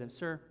woman said to him,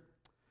 "Sir,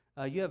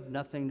 you have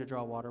nothing to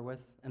draw water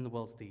with, and the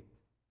well's deep."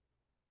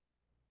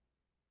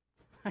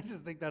 I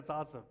just think that's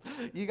awesome.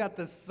 You got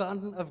the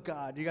Son of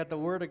God. You got the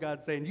Word of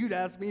God saying, "You'd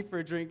ask me for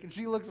a drink." And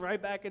she looks right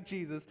back at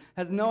Jesus,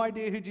 has no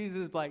idea who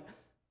Jesus is, like,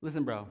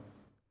 "Listen, bro,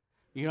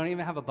 you don't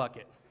even have a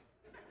bucket.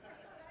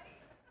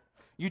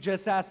 You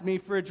just asked me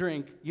for a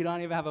drink. You don't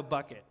even have a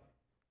bucket.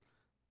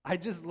 I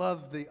just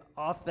love the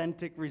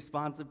authentic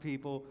response of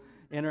people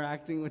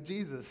interacting with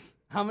Jesus.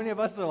 How many of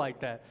us are like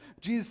that?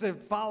 Jesus said,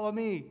 follow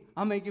me.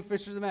 I'll make you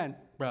fishers of men.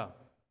 Bro.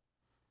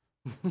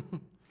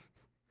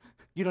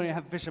 You don't even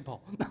have a fishing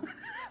pole.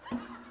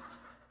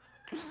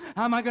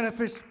 How am I going to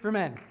fish for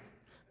men?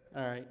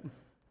 All right.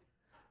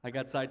 I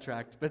got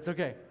sidetracked, but it's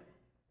okay.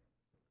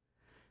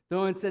 The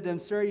woman said to him,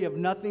 sir, you have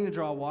nothing to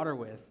draw water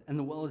with, and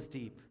the well is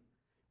deep.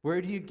 Where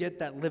do you get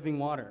that living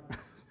water?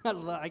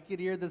 I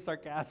could hear the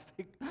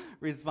sarcastic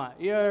response.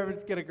 You ever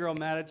get a girl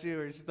mad at you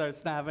or she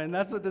starts snapping?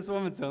 That's what this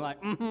woman's doing, like,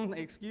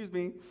 excuse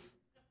me.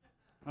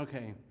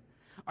 Okay.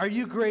 Are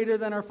you greater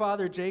than our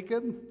father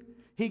Jacob?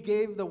 He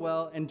gave the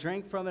well and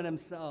drank from it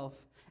himself,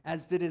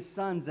 as did his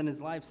sons and his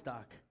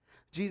livestock.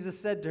 Jesus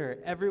said to her,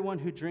 everyone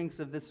who drinks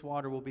of this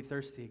water will be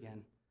thirsty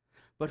again.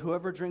 But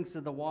whoever drinks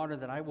of the water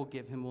that I will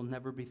give him will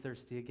never be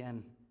thirsty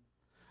again.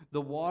 The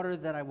water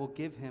that I will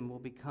give him will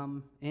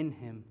become in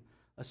him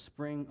a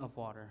spring of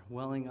water,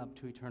 welling up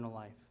to eternal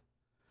life.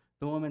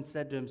 The woman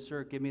said to him,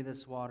 sir, give me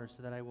this water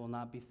so that I will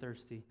not be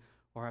thirsty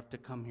or have to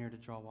come here to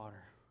draw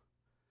water.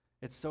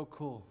 It's so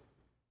cool.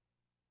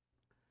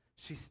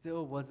 She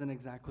still wasn't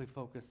exactly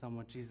focused on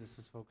what Jesus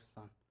was focused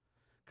on.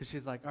 Because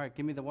she's like, all right,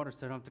 give me the water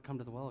so I don't have to come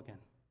to the well again.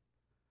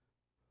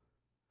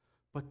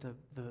 But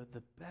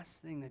the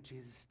best thing that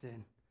Jesus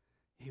did,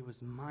 he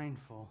was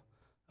mindful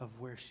of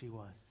where she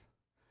was.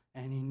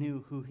 And he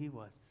knew who he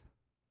was.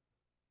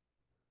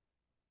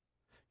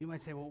 You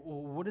might say, well,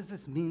 what does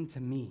this mean to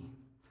me?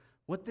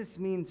 What this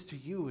means to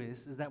you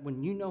is that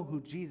when you know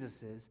who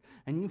Jesus is,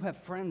 and you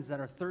have friends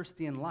that are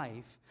thirsty in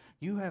life,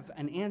 you have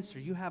an answer.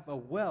 You have a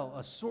well,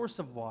 a source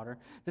of water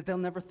that they'll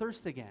never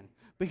thirst again.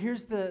 But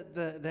here's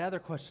the other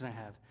question I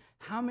have.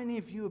 How many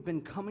of you have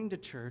been coming to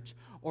church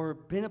or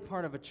been a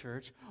part of a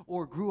church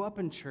or grew up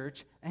in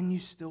church and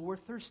you still were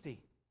thirsty?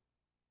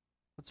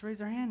 Let's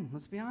raise our hand.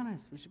 Let's be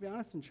honest. We should be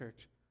honest in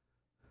church.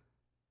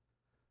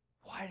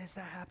 Why does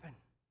that happen?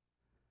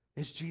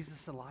 Is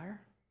Jesus a liar?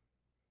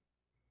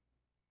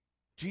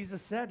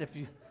 Jesus said if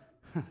you...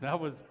 That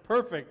was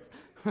perfect.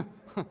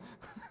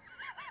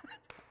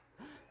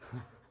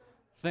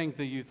 Thank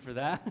the youth for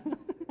that.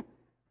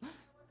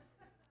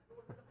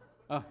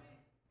 Oh,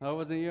 that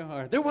wasn't you?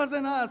 Or, it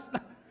wasn't us.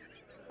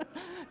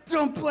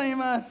 Don't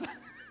blame us.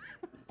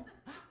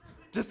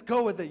 Just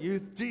go with it,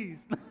 youth. Jeez.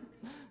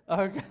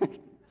 Okay.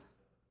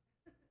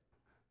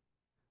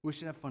 We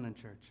should have fun in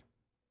church.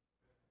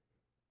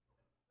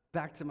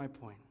 Back to my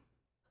point.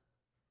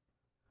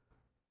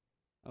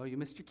 Oh, you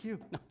missed your cue.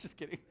 No, just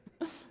kidding.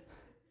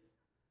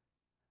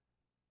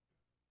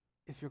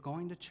 If you're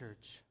going to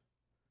church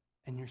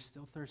and you're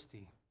still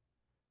thirsty,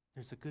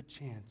 there's a good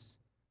chance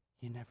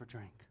you never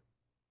drank.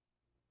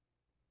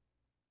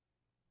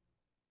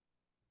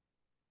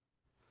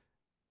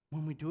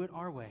 When we do it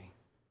our way,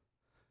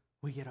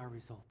 we get our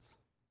results.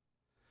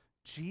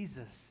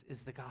 Jesus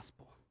is the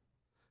gospel.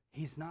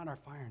 He's not our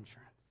fire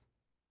insurance.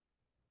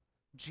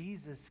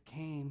 Jesus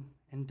came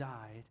and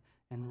died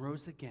and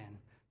rose again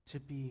to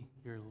be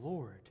your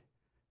Lord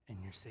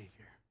and your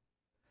Savior.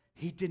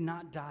 He did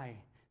not die.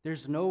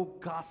 There's no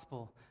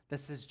gospel that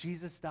says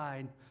Jesus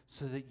died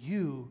so that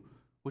you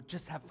would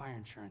just have fire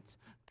insurance.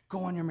 Go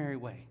on your merry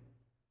way.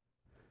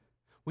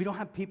 We don't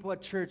have people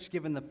at church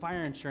giving the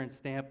fire insurance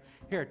stamp.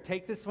 Here,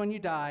 take this when you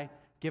die,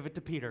 give it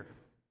to Peter.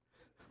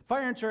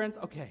 Fire insurance,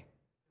 okay.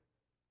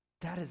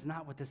 That is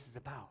not what this is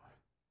about.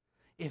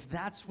 If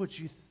that's what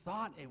you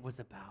thought it was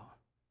about,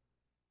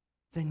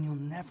 then you'll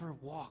never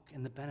walk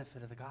in the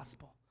benefit of the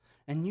gospel.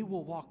 And you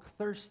will walk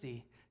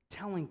thirsty,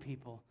 telling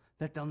people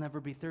that they'll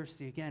never be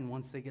thirsty again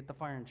once they get the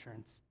fire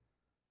insurance.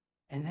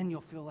 And then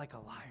you'll feel like a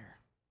liar.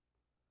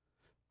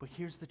 But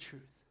here's the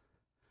truth.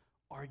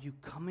 Are you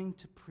coming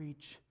to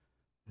preach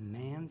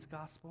man's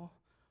gospel,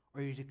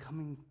 or are you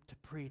coming to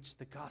preach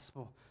the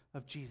gospel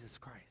of Jesus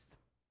Christ?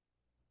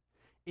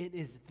 It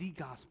is the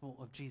gospel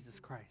of Jesus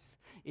Christ.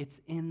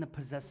 It's in the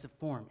possessive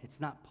form.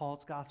 It's not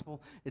Paul's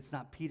gospel. It's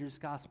not Peter's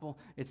gospel.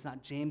 It's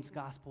not James'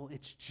 gospel.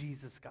 It's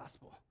Jesus'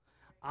 gospel.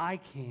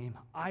 I came.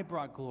 I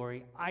brought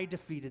glory. I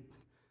defeated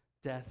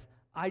death.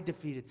 I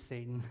defeated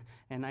Satan.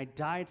 And I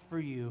died for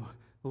you.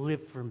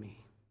 Live for me.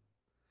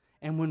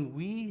 And when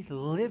we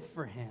live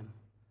for him,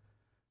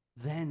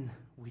 then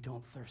we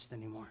don't thirst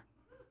anymore.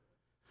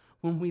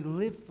 When we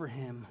live for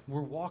him,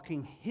 we're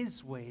walking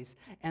his ways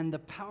and the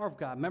power of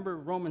God. Remember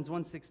Romans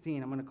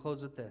 1:16. I'm going to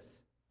close with this.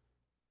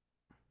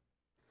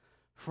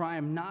 For I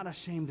am not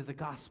ashamed of the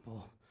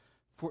gospel,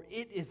 for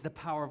it is the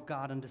power of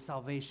God unto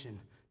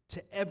salvation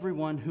to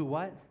everyone who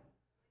what?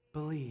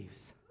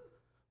 Believes.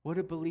 What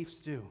do beliefs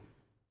do?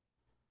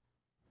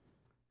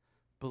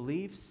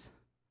 Beliefs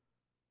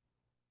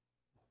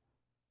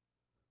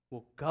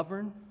will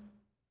govern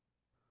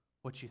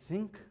what you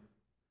think,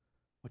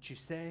 what you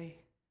say,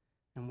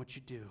 and what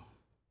you do.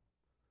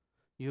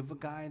 You have a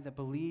guy that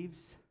believes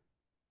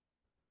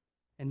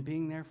in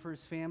being there for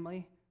his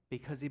family.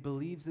 Because he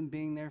believes in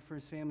being there for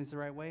his family the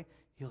right way,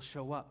 he'll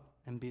show up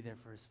and be there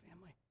for his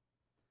family.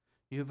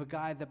 You have a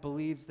guy that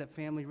believes that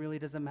family really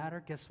doesn't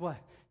matter. Guess what?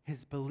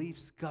 His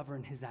beliefs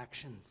govern his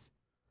actions.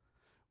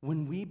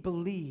 When we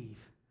believe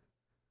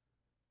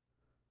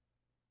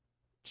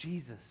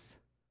Jesus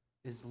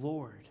is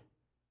Lord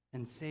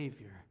and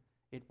Savior,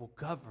 it will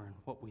govern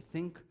what we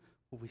think,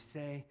 what we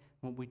say,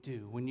 what we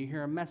do. When you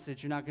hear a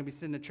message, you're not going to be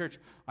sitting in church,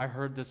 I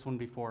heard this one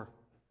before.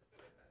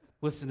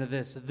 Listen to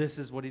this. This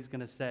is what he's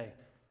going to say.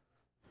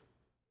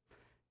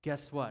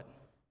 Guess what?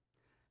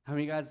 How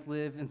many of you guys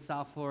live in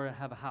South Florida,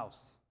 have a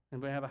house?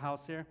 Anybody have a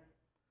house here?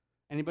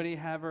 Anybody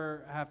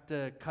ever have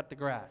to cut the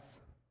grass?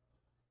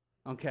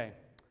 Okay.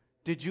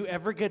 Did you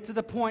ever get to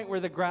the point where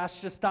the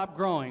grass just stopped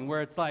growing,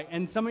 where it's like,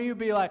 and some of you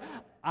be like,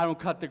 I don't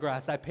cut the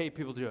grass, I pay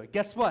people to do it.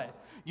 Guess what?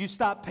 You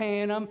stop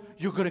paying them,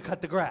 you're going to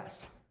cut the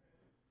grass.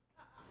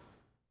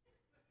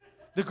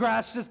 The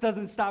grass just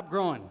doesn't stop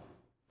growing.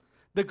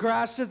 The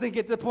grass doesn't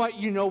get to the point,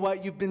 you know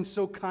what, you've been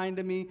so kind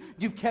to me,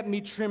 you've kept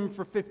me trimmed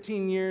for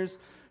 15 years,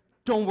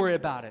 don't worry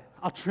about it,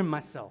 I'll trim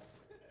myself.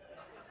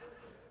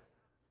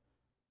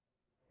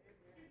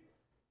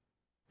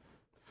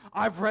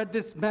 I've heard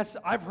this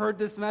message.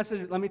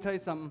 Let me tell you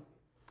something.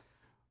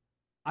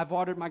 I've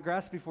watered my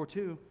grass before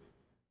too.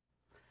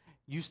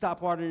 You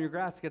stop watering your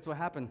grass, guess what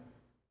happened?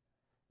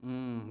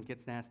 It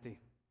gets nasty.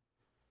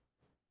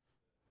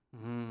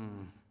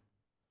 Then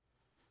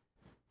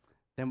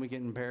we get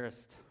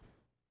embarrassed.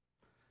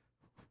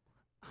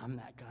 I'm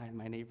that guy in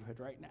my neighborhood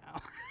right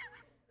now.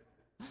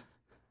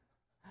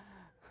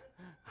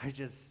 I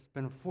just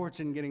spent a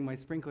fortune getting my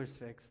sprinklers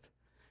fixed,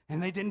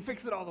 and they didn't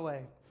fix it all the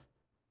way.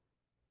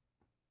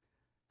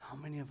 How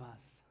many of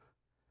us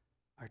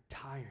are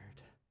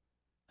tired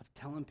of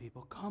telling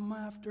people, come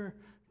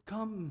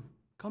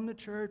to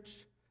church,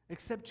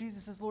 accept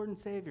Jesus as Lord and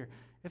Savior?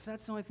 If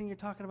that's the only thing you're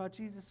talking about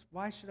Jesus,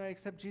 why should I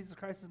accept Jesus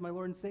Christ as my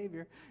Lord and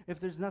Savior if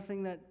there's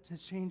nothing that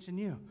has changed in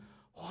you?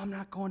 Oh, I'm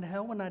not going to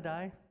hell when I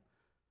die.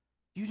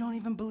 You don't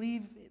even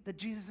believe that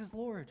Jesus is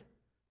Lord.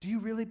 Do you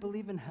really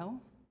believe in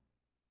hell?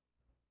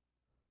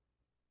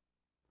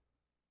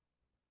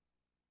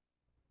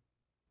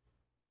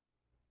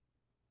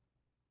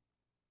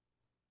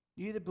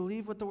 You either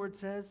believe what the Word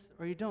says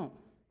or you don't.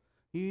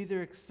 You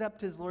either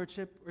accept His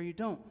Lordship or you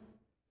don't.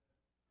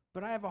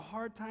 But I have a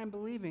hard time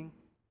believing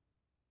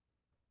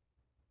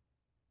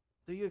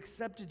that you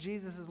accepted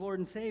Jesus as Lord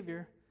and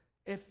Savior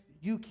if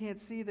you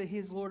can't see that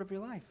He's Lord of your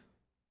life.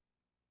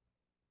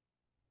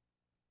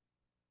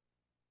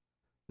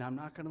 Now, I'm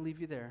not going to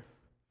leave you there.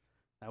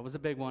 That was a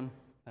big one.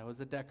 That was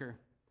a decker.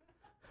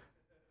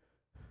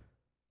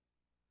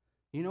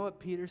 You know what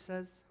Peter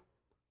says?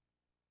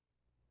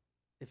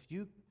 If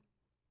you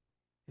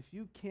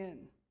can't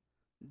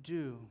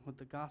do what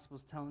the gospel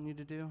is telling you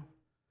to do,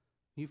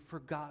 you've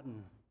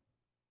forgotten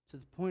to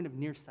the point of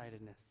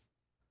nearsightedness,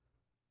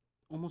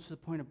 almost to the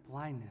point of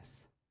blindness,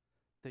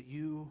 that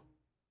you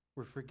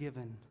were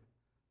forgiven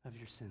of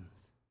your sins.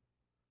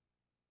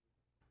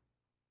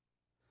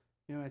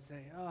 You know, I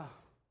say,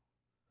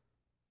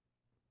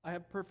 I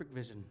have perfect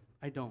vision.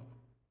 I don't.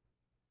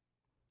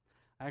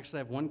 I actually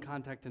have one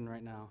contact in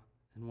right now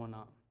and one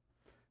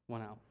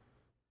out.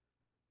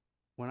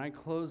 When I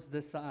close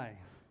this eye,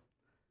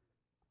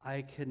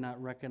 I could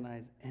not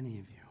recognize any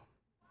of you.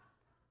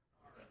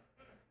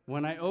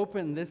 When I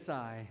open this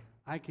eye,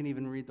 I can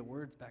even read the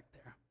words back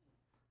there.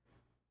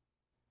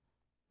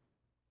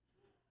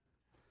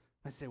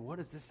 I say, what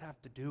does this have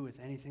to do with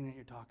anything that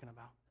you're talking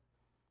about?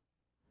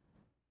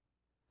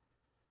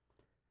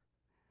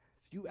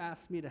 If you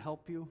ask me to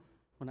help you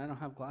when I don't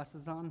have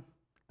glasses on,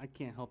 I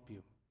can't help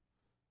you.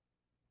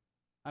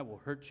 I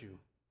will hurt you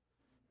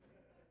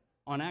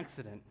on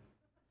accident.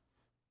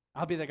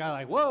 I'll be the guy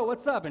like, whoa,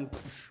 what's up? And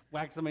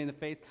whack somebody in the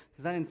face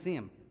because I didn't see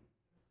him.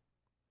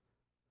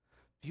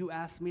 If you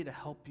ask me to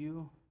help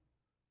you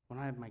when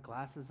I have my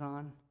glasses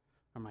on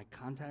or my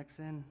contacts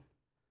in,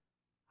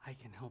 I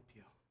can help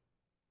you.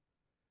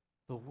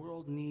 The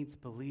world needs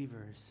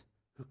believers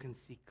who can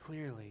see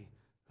clearly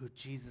who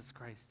Jesus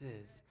Christ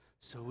is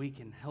so we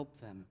can help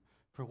them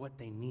for what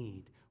they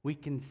need. We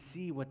can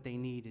see what they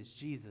need is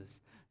Jesus.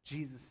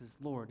 Jesus is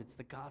Lord. It's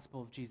the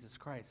gospel of Jesus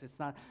Christ. It's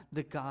not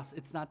the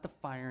it's not the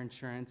fire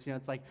insurance. You know,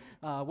 it's like,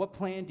 what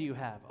plan do you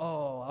have?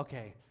 Oh,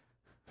 okay.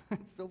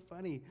 It's so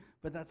funny,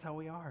 but that's how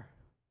we are.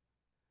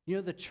 You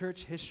know, the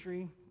church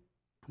history,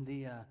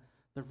 the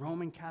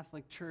Roman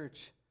Catholic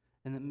Church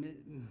in the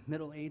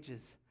Middle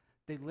Ages,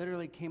 they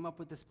literally came up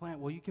with this plan.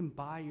 Well, you can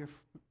buy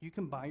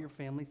your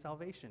family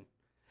salvation,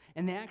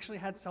 and they actually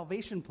had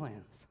salvation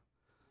plans.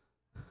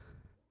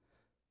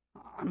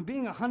 I'm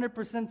being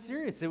 100%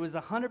 serious. It was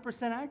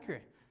 100%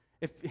 accurate.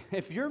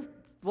 If your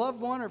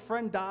loved one or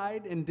friend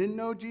died and didn't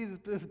know Jesus,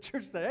 the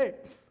church said, hey,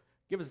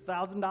 give us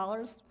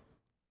 $1,000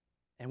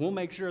 and we'll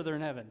make sure they're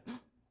in heaven.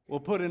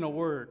 We'll put in a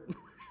word.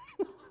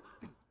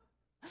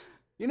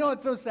 You know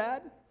what's so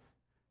sad?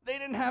 They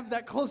didn't have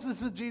that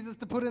closeness with Jesus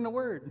to put in a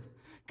word.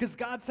 Because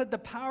God said the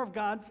power of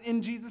God's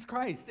in Jesus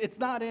Christ. It's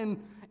not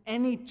in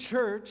any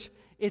church.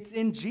 It's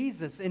in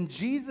Jesus. And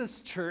Jesus,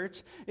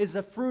 church, is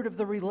a fruit of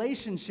the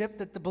relationship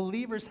that the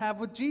believers have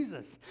with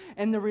Jesus.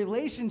 And the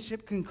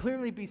relationship can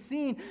clearly be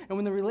seen. And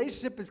when the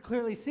relationship is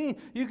clearly seen,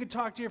 you could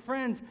talk to your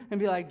friends and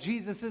be like,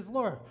 Jesus is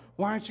Lord.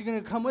 Why aren't you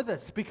going to come with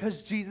us?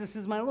 Because Jesus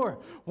is my Lord.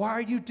 Why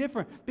are you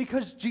different?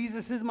 Because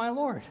Jesus is my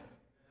Lord.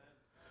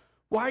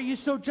 Why are you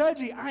so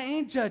judgy? I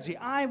ain't judgy.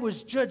 I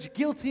was judged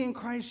guilty in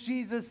Christ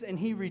Jesus, and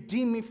he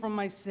redeemed me from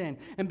my sin.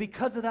 And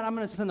because of that, I'm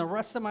going to spend the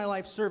rest of my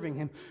life serving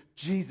him.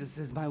 Jesus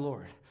is my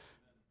Lord.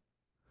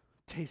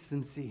 Taste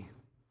and see.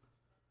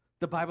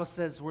 The Bible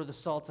says we're the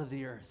salt of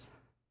the earth.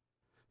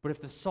 But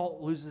if the salt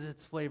loses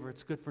its flavor,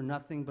 it's good for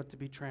nothing but to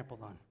be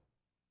trampled on.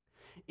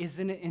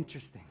 Isn't it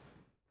interesting?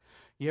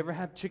 You ever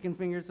have chicken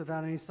fingers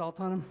without any salt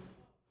on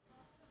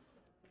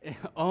them?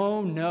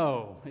 Oh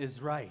no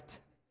is right.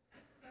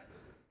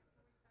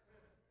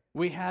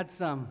 We had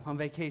some on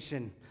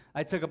vacation.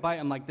 I took a bite.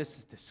 I'm like, this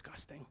is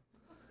disgusting.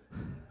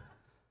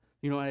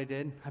 You know what I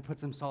did? I put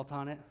some salt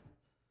on it.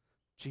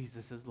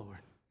 Jesus is Lord.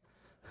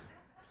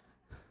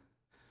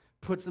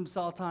 Put some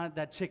salt on it.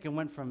 That chicken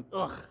went from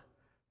ugh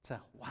to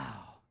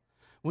wow.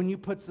 When you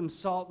put some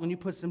salt, when you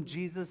put some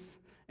Jesus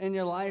in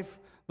your life,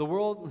 the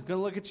world is going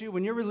to look at you.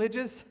 When you're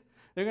religious,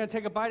 they're going to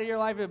take a bite of your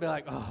life and be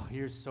like, oh,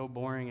 you're so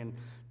boring. And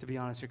to be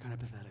honest, you're kind of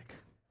pathetic.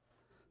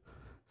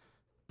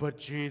 But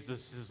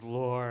Jesus is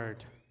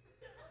Lord.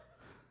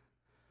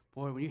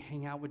 Boy, when you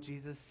hang out with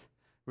Jesus,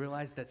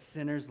 realize that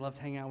sinners loved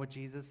hanging out with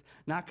Jesus,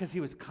 not because he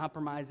was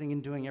compromising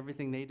and doing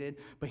everything they did,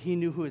 but he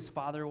knew who his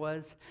Father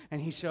was, and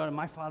he showed him,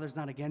 my Father's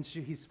not against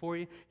you, he's for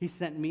you, he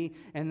sent me,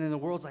 and then the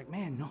world's like,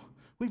 man, no,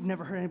 we've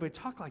never heard anybody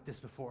talk like this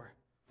before.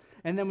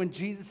 And then when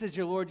Jesus is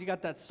your Lord, you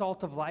got that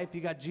salt of life, you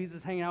got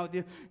Jesus hanging out with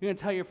you, you're going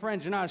to tell your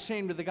friends, you're not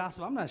ashamed of the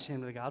gospel. I'm not ashamed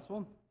of the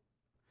gospel.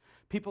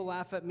 People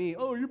laugh at me,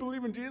 oh, you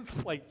believe in Jesus?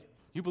 Like,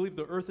 you believe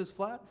the earth is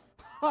flat?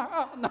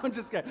 No, I'm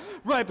just kidding.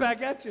 Right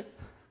back at you.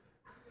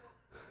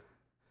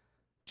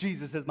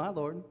 Jesus is my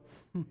Lord.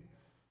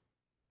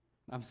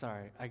 I'm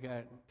sorry. I got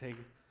to take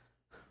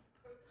it.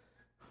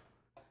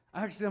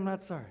 Actually, I'm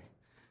not sorry.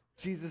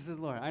 Jesus is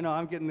Lord. I know,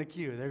 I'm getting the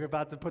cue. They're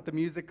about to put the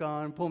music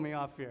on, pull me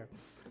off here.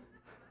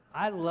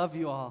 I love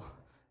you all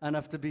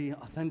enough to be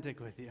authentic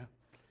with you.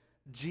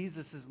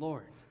 Jesus is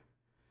Lord.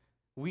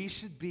 We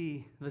should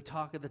be the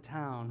talk of the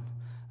town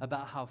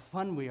about how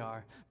fun we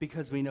are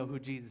because we know who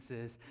Jesus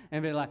is.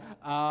 And be like,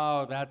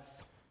 oh,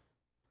 that's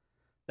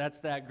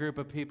that group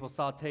of people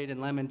sauteed in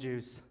lemon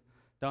juice.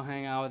 Don't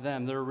hang out with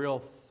them. They're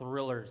real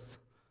thrillers.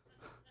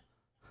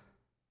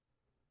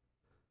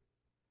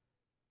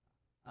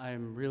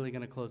 I'm really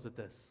going to close with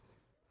this.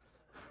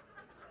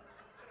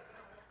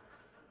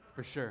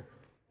 For sure.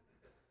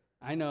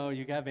 I know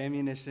you have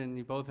ammunition.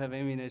 You both have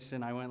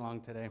ammunition. I went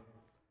long today.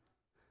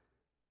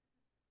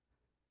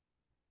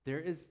 There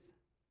is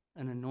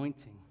an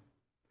anointing.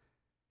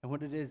 And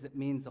what it is, it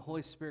means the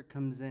Holy Spirit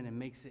comes in and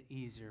makes it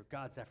easier,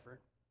 God's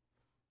effort.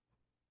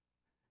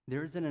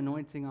 There is an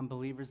anointing on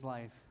believers'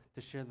 life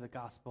to share the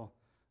gospel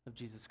of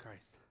Jesus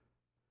Christ.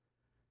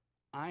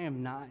 I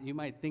am not, you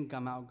might think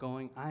I'm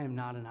outgoing. I am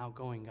not an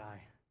outgoing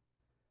guy.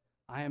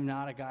 I am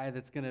not a guy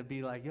that's going to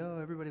be like, yo,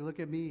 everybody look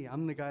at me.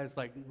 I'm the guy that's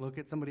like, look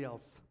at somebody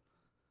else.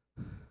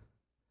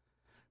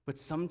 But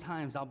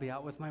sometimes I'll be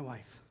out with my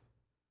wife,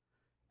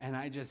 and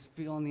I just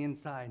feel on the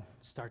inside,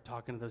 start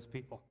talking to those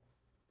people.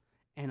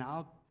 And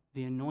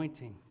the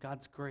anointing,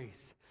 God's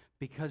grace,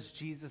 because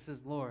Jesus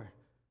is Lord.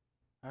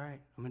 All right,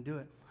 I'm going to do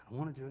it. I don't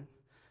want to do it.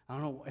 I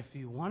don't know, if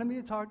you wanted me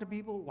to talk to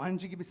people, why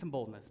didn't you give me some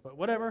boldness? But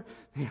whatever,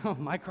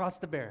 my cross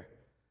to bear.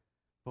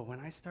 But when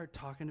I start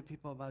talking to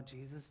people about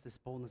Jesus, this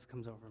boldness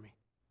comes over me.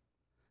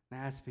 And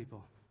I ask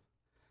people,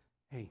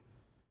 hey,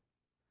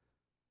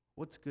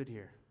 what's good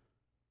here?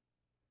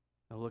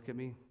 They'll look at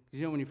me.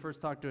 Because when you first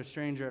talk to a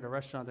stranger at a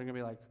restaurant, they're going to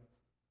be like,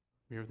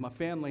 I'm here with my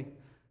family.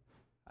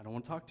 I don't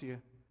want to talk to you.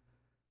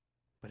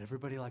 But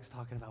everybody likes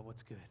talking about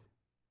what's good.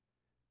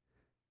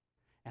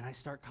 And I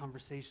start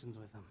conversations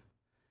with them.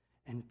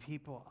 And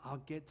people,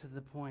 I'll get to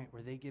the point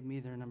where they give me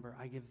their number,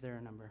 I give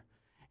their number,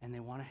 and they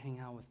want to hang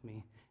out with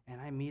me.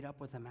 And I meet up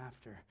with them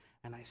after,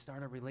 and I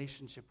start a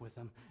relationship with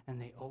them, and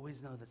they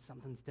always know that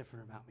something's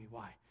different about me.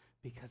 Why?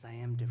 Because I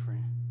am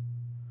different.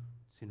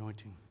 It's the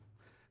anointing.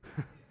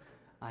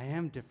 I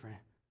am different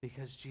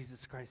because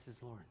Jesus Christ is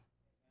Lord.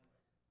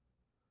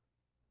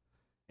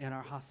 In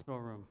our hospital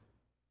room,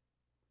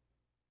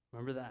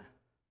 remember that?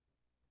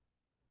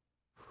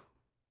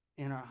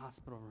 In our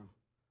hospital room,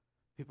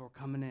 people were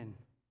coming in.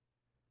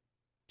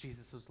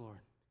 Jesus was Lord.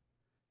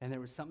 And there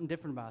was something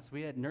different about us.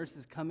 We had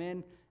nurses come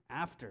in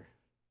after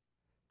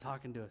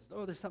talking to us.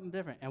 Oh, there's something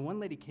different. And one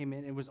lady came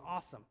in, it was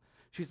awesome.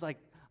 She's like,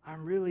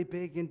 I'm really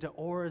big into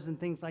auras and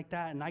things like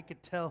that, and I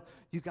could tell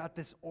you got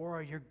this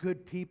aura, you're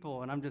good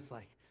people. And I'm just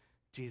like,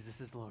 Jesus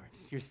is Lord.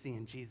 You're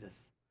seeing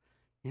Jesus.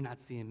 You're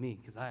not seeing me,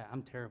 because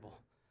I'm terrible.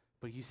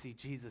 But you see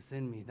Jesus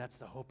in me. That's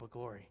the hope of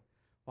glory.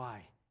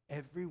 Why?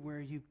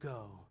 Everywhere you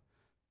go,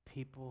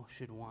 people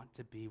should want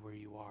to be where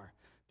you are,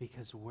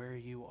 because where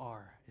you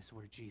are is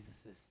where Jesus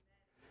is,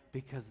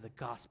 because the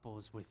gospel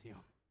is with you.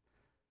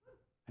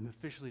 I'm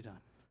officially done.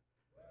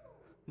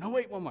 No,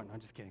 wait, one more. No,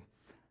 I'm just kidding.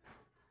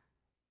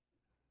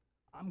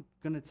 I'm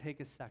going to take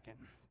a second,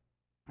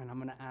 and I'm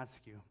going to ask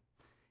you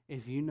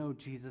if you know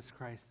Jesus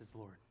Christ as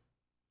Lord.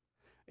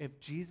 If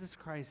Jesus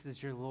Christ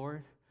is your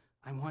Lord,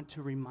 I want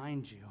to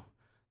remind you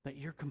that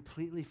you're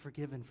completely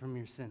forgiven from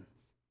your sins.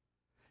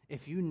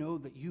 If you know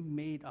that you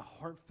made a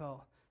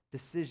heartfelt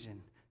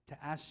decision to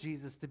ask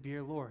Jesus to be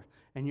your Lord,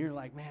 and you're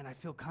like, man, I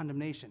feel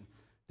condemnation.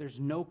 There's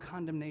no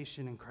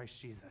condemnation in Christ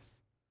Jesus.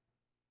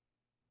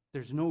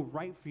 There's no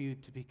right for you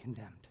to be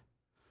condemned,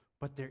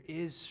 but there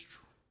is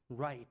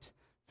right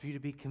for you to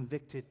be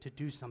convicted to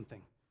do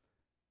something,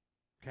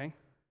 okay?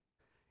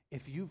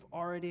 If you've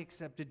already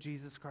accepted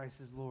Jesus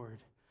Christ as Lord,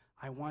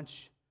 I want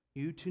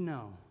you to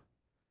know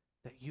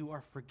that you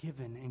are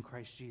forgiven in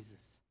Christ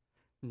Jesus.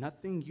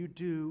 Nothing you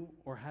do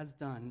or has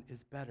done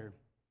is better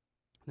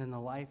than the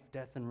life,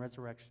 death, and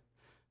resurrection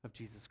of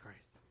Jesus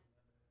Christ.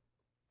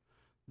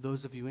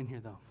 Those of you in here,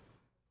 though,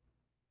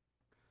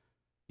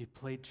 you've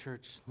played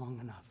church long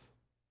enough.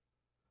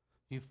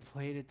 You've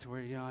played it to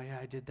where, yeah,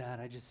 I did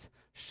that. I just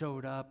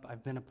showed up.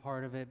 I've been a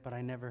part of it, but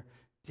I never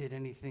did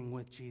anything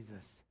with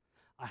Jesus.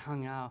 I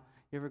hung out.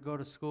 You ever go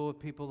to school with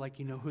people like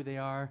you know who they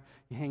are?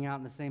 You hang out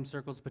in the same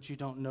circles, but you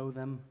don't know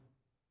them.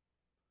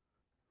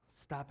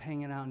 Stop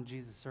hanging out in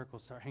Jesus'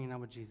 circles. Start hanging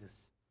out with Jesus.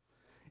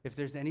 If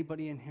there's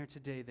anybody in here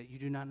today that you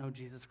do not know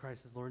Jesus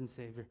Christ as Lord and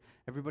Savior,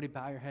 everybody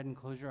bow your head and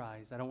close your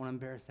eyes. I don't want to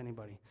embarrass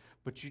anybody.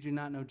 But you do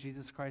not know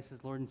Jesus Christ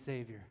as Lord and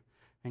Savior,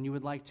 and you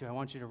would like to, I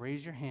want you to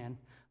raise your hand.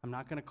 I'm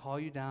not going to call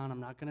you down. I'm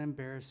not going to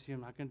embarrass you.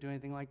 I'm not going to do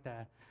anything like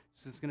that.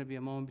 It's just going to be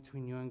a moment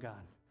between you and God.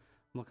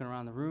 I'm looking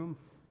around the room.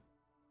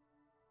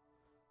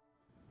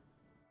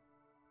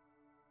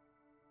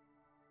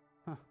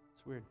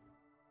 It's weird.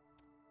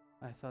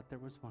 I thought there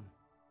was one.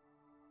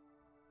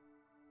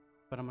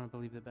 But I'm going to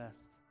believe the best.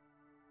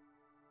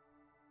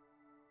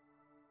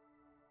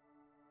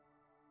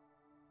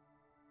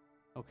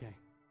 Okay.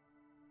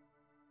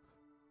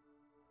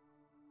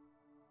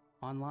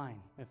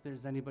 Online, if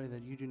there's anybody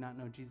that you do not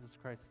know Jesus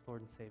Christ as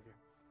Lord and Savior,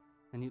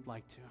 and you'd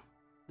like to,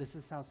 this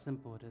is how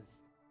simple it is.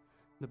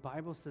 The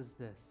Bible says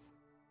this: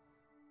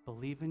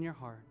 believe in your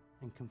heart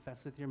and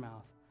confess with your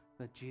mouth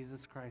that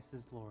Jesus Christ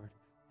is Lord,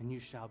 and you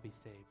shall be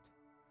saved.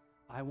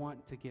 I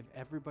want to give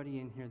everybody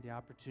in here the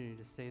opportunity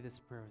to say this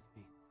prayer with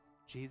me.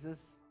 Jesus,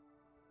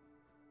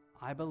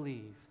 I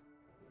believe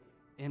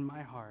in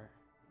my heart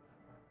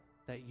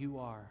that you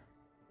are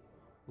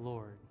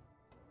Lord.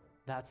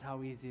 That's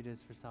how easy it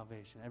is for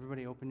salvation.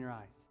 Everybody open your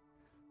eyes.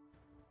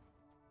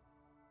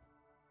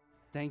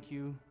 Thank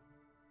you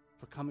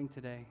for coming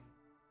today.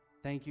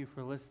 Thank you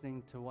for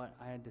listening to what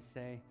I had to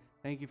say.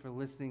 Thank you for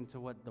listening to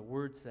what the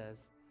Word says.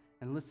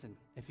 And listen,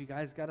 if you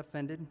guys got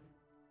offended,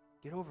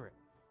 get over it.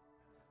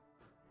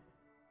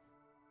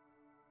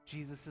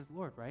 Jesus is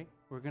Lord, right?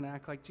 We're going to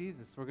act like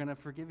Jesus. We're going to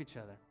forgive each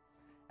other.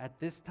 At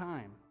this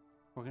time,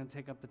 we're going to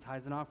take up the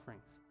tithes and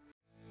offerings.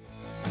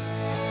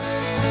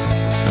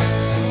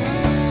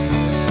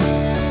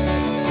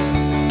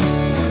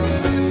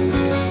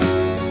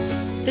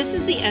 This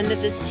is the end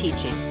of this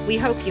teaching. We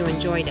hope you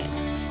enjoyed it.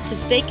 To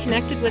stay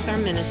connected with our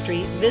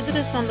ministry, visit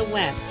us on the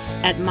web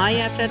at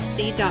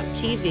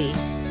myffc.tv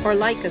or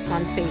like us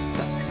on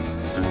Facebook.